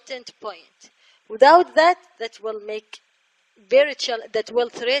important point. Without that, that will make that will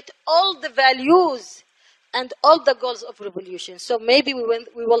threat all the values and all the goals of revolution. So maybe we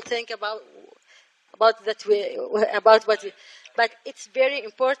will think about that. But it's very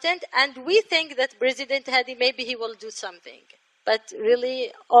important, and we think that President Hadi, maybe he will do something. But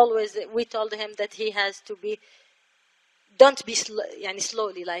really, always we told him that he has to be, don't be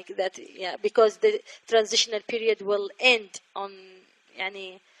slowly like that, because the transitional period will end on,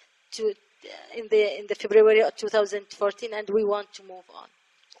 in the February of 2014, and we want to move on.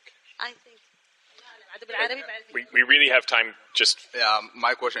 I think. We really have time. Just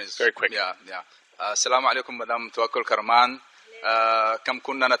my question is very quick. السلام عليكم مدام توكل كرمان. كم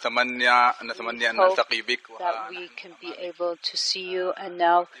كنا نتمنى أن نلتقي بك. That we can be able to see you, and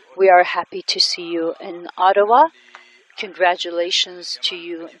now we are happy to see you in Ottawa. Congratulations to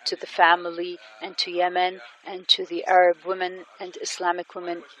you, to the family, and to Yemen, and to the Arab women and Islamic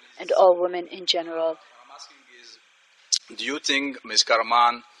women, and all women in general. Do you think, Ms.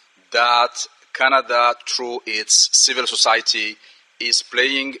 Karman, that Canada, through its civil society, is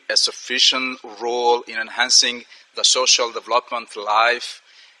playing a sufficient role in enhancing the social development life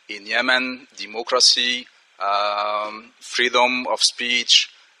in Yemen, democracy, freedom of speech,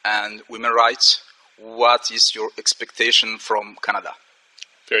 and women's rights? What is your expectation from Canada?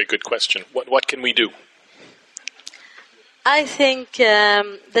 Very good question. What can we do? I think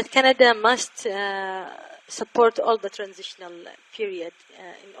that Canada must support all the transitional period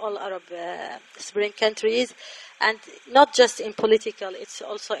in all Arab Spring countries, and not just in political, it's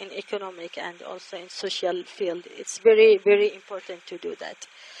also in economic and also in social field. It's very, very important to do that.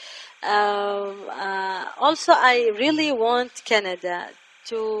 Also, I really want Canada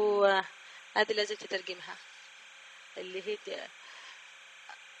to هذه لازم تترجمها اللي هي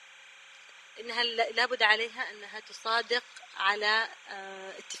إنها لابد عليها أنها تصادق على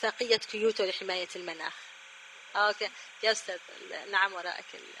اتفاقية كيوتو لحماية المناخ. أوكي يا أستاذ نعم وراءك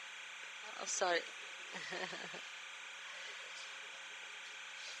sorry.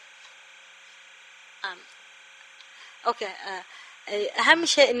 أوكي أهم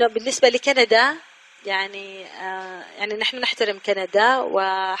شيء إنه بالنسبة لكندا يعني نحن نحترم كندا،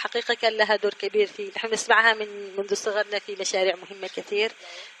 وحقيقة كان لها دور كبير في، نحن نسمعها منذ صغرنا في مشاريع مهمة كثير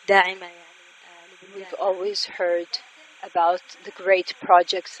داعمة يعني. We've always heard about the great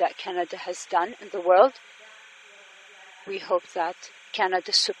projects that Canada has done in the world. We hope that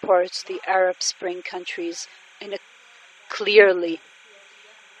Canada supports the Arab Spring countries clearly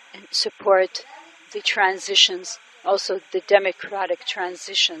and support the transitions, also the democratic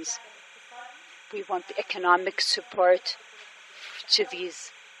transitions. We want the economic support to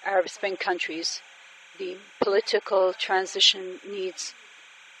these Arab Spring countries. The political transition needs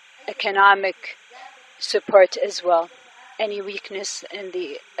economic support as well. Any weakness in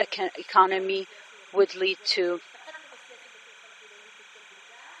the economy would lead to,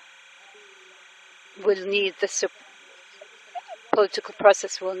 political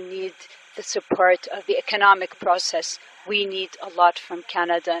process will need the support of the economic process. We need a lot from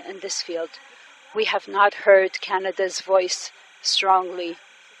Canada in this field. We have not heard Canada's voice strongly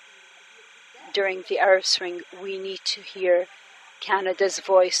during the Arab Spring. We need to hear Canada's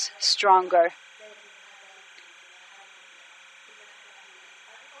voice stronger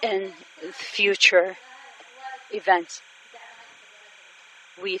in future events.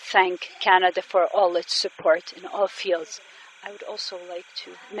 We thank Canada for all its support in all fields. I would also like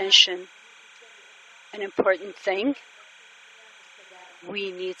to mention an important thing.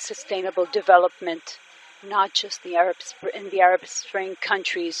 We need sustainable development, not just in the Arab Spring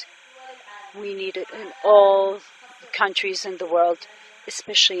countries. We need it in all countries in the world,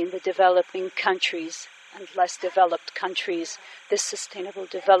 especially in the developing countries and less developed countries. This sustainable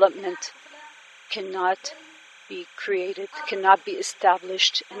development cannot be created, cannot be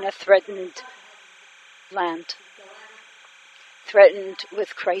established in a threatened land, threatened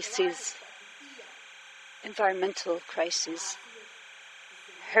with crises, environmental crises,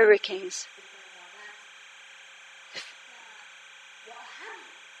 hurricanes.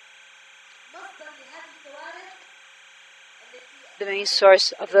 The main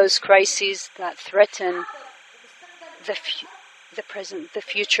source of those crises that threaten the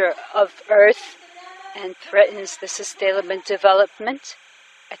future of Earth and threatens the sustainable development,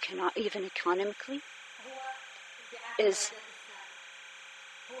 even economically, is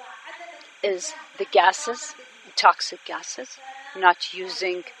the gases, toxic gases, not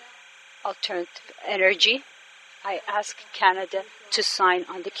using alternative energy. I ask Canada to sign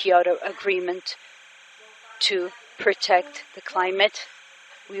on the Kyoto Agreement to protect the climate.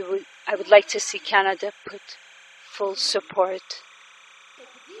 I would like to see Canada put full support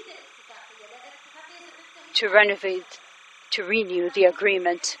to renew the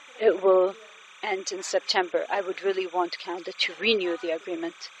agreement. It will end in September. I would really want Canada to renew the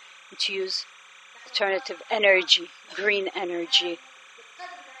agreement and to use alternative energy, green energy.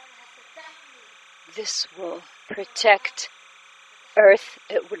 This will protect Earth.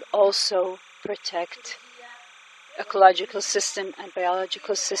 It will also protect ecological system and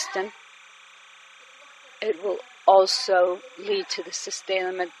biological system. It will also lead to the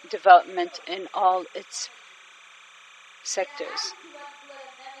sustainable development in all its sectors.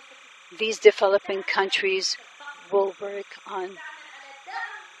 These developing countries will work on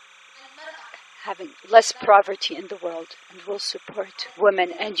having less poverty in the world and will support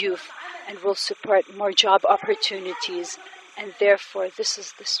women and youth and will support more job opportunities, and therefore this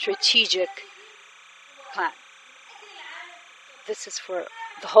is the strategic plan. This is for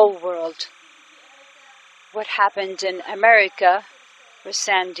the whole world. What happened in America with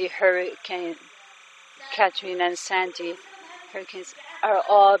Sandy, Hurricane Katrina and Sandy hurricanes are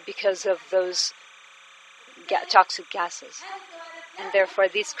all because of those toxic gases. And therefore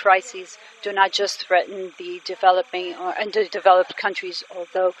these crises do not just threaten the developing or underdeveloped countries,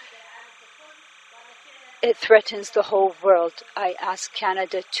 although it threatens the whole world. I ask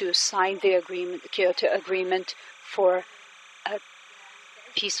Canada to sign the agreement, the Kyoto Agreement, for a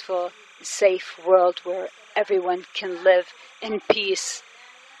peaceful, safe world where everyone can live in peace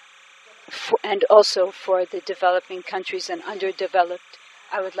and also for the developing countries and underdeveloped,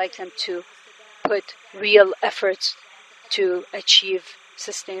 I would like them to put real efforts to achieve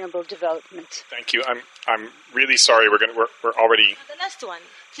sustainable development. Thank you. I'm really sorry. We're already. The last one,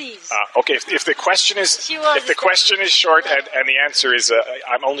 please. Okay. If the question is short and the answer is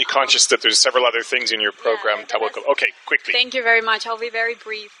I'm only conscious that there's several other things in your program. TAWAKKOL. Okay, quickly. Thank you very much. I'll be very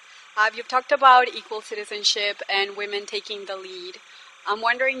brief. You've talked about equal citizenship and women taking the lead. I'm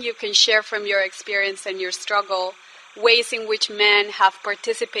wondering you can share from your experience and your struggle ways in which men have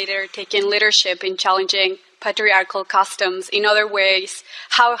participated or taken leadership in challenging patriarchal customs. In other ways,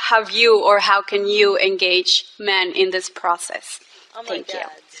 how have you or how can you engage men in this process? Oh my Thank God.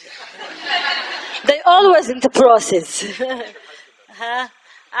 you. They always in the process.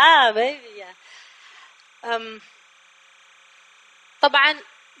 maybe yeah. طبعا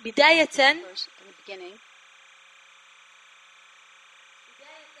بداية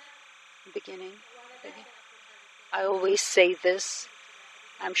beginning. I always say this.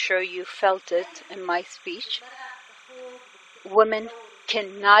 I'm sure you felt it in my speech. Women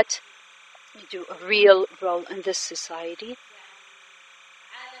cannot do a real role in this society,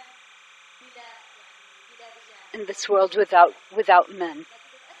 in this world without men.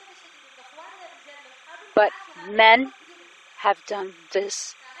 But men have done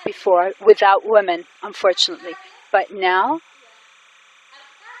this before without women, unfortunately. But now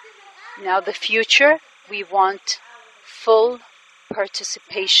the future, we want full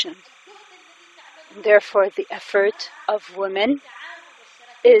participation. Therefore, the effort of women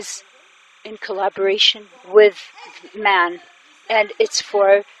is in collaboration with man, and it's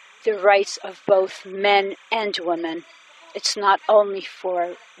for the rights of both men and women. It's not only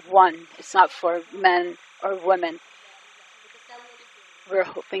for one. It's not for men or women. We're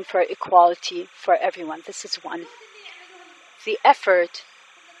hoping for equality for everyone. This is one. The effort,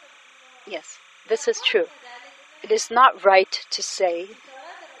 yes, this is true. It is not right to say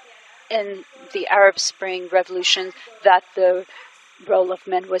in the Arab Spring Revolution that the role of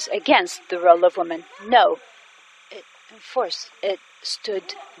men was against the role of women. No, it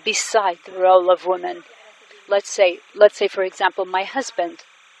stood beside the role of women. Let's say, for example, my husband,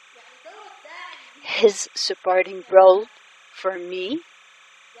 his supporting role for me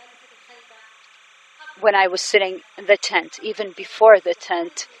when I was sitting in the tent, even before the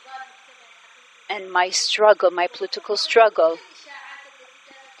tent, and my struggle, my political struggle,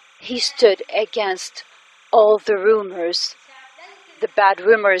 he stood against all the rumors, the bad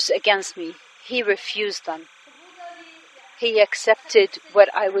rumors against me. He refused them. He accepted what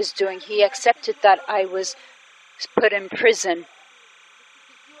I was doing. He accepted that I was put in prison.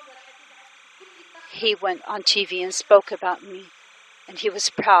 He went on TV and spoke about me, and he was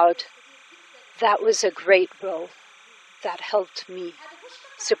proud. That was a great role. That helped me,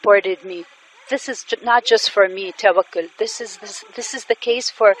 supported me. This is not just for me, TAWAKKOL. This is the case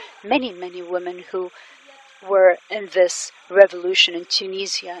for many, many women who were in this revolution in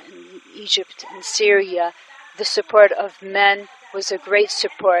Tunisia, in Egypt, in Syria. The support of men was a great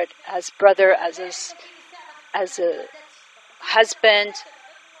support, as brother, as a husband.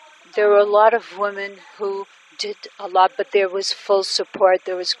 There were a lot of women who did a lot, but there was full support.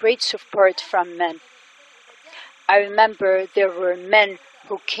 There was great support from men. I remember there were men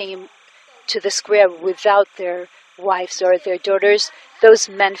who came to the square without their wives or their daughters. Those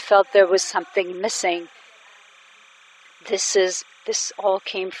men felt there was something missing. This all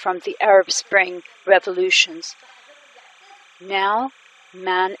came from the Arab Spring revolutions. Now,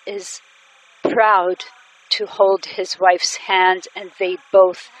 man is proud to hold his wife's hand, and they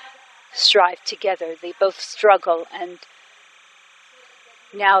both strive together. They both struggle, and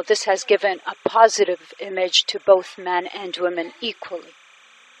now this has given a positive image to both men and women equally.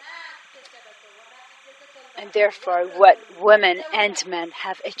 And therefore, what women and men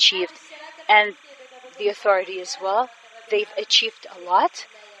have achieved, and the authority as well, they've achieved a lot,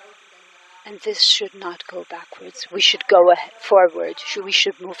 and this should not go backwards. We should go forward. We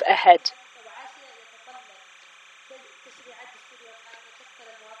should move ahead.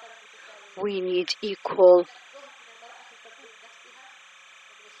 We need equal.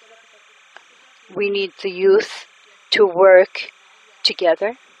 We need the youth to work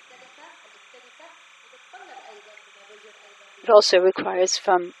together. It also requires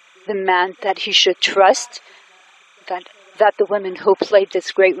from the man that he should trust that the women who played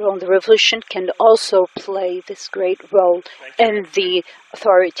this great role in the revolution can also play this great role in the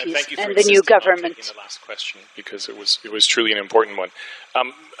authorities and the new government. The last question, because it was truly an important one.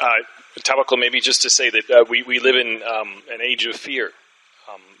 TAWAKKOL, maybe just to say that we live in an age of fear.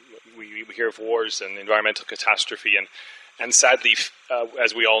 We hear of wars and environmental catastrophe, And sadly,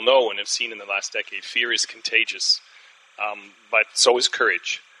 as we all know and have seen in the last decade, fear is contagious, but so is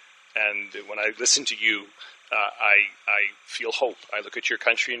courage. And when I listen to you, I feel hope. I look at your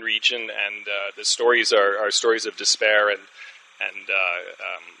country and region, and the stories are stories of despair and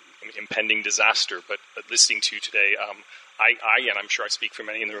impending disaster. But listening to you today, and I'm sure I speak for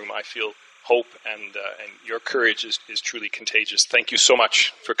many in the room, I feel hope, and your courage is truly contagious. Thank you so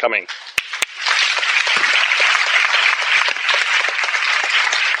much for coming.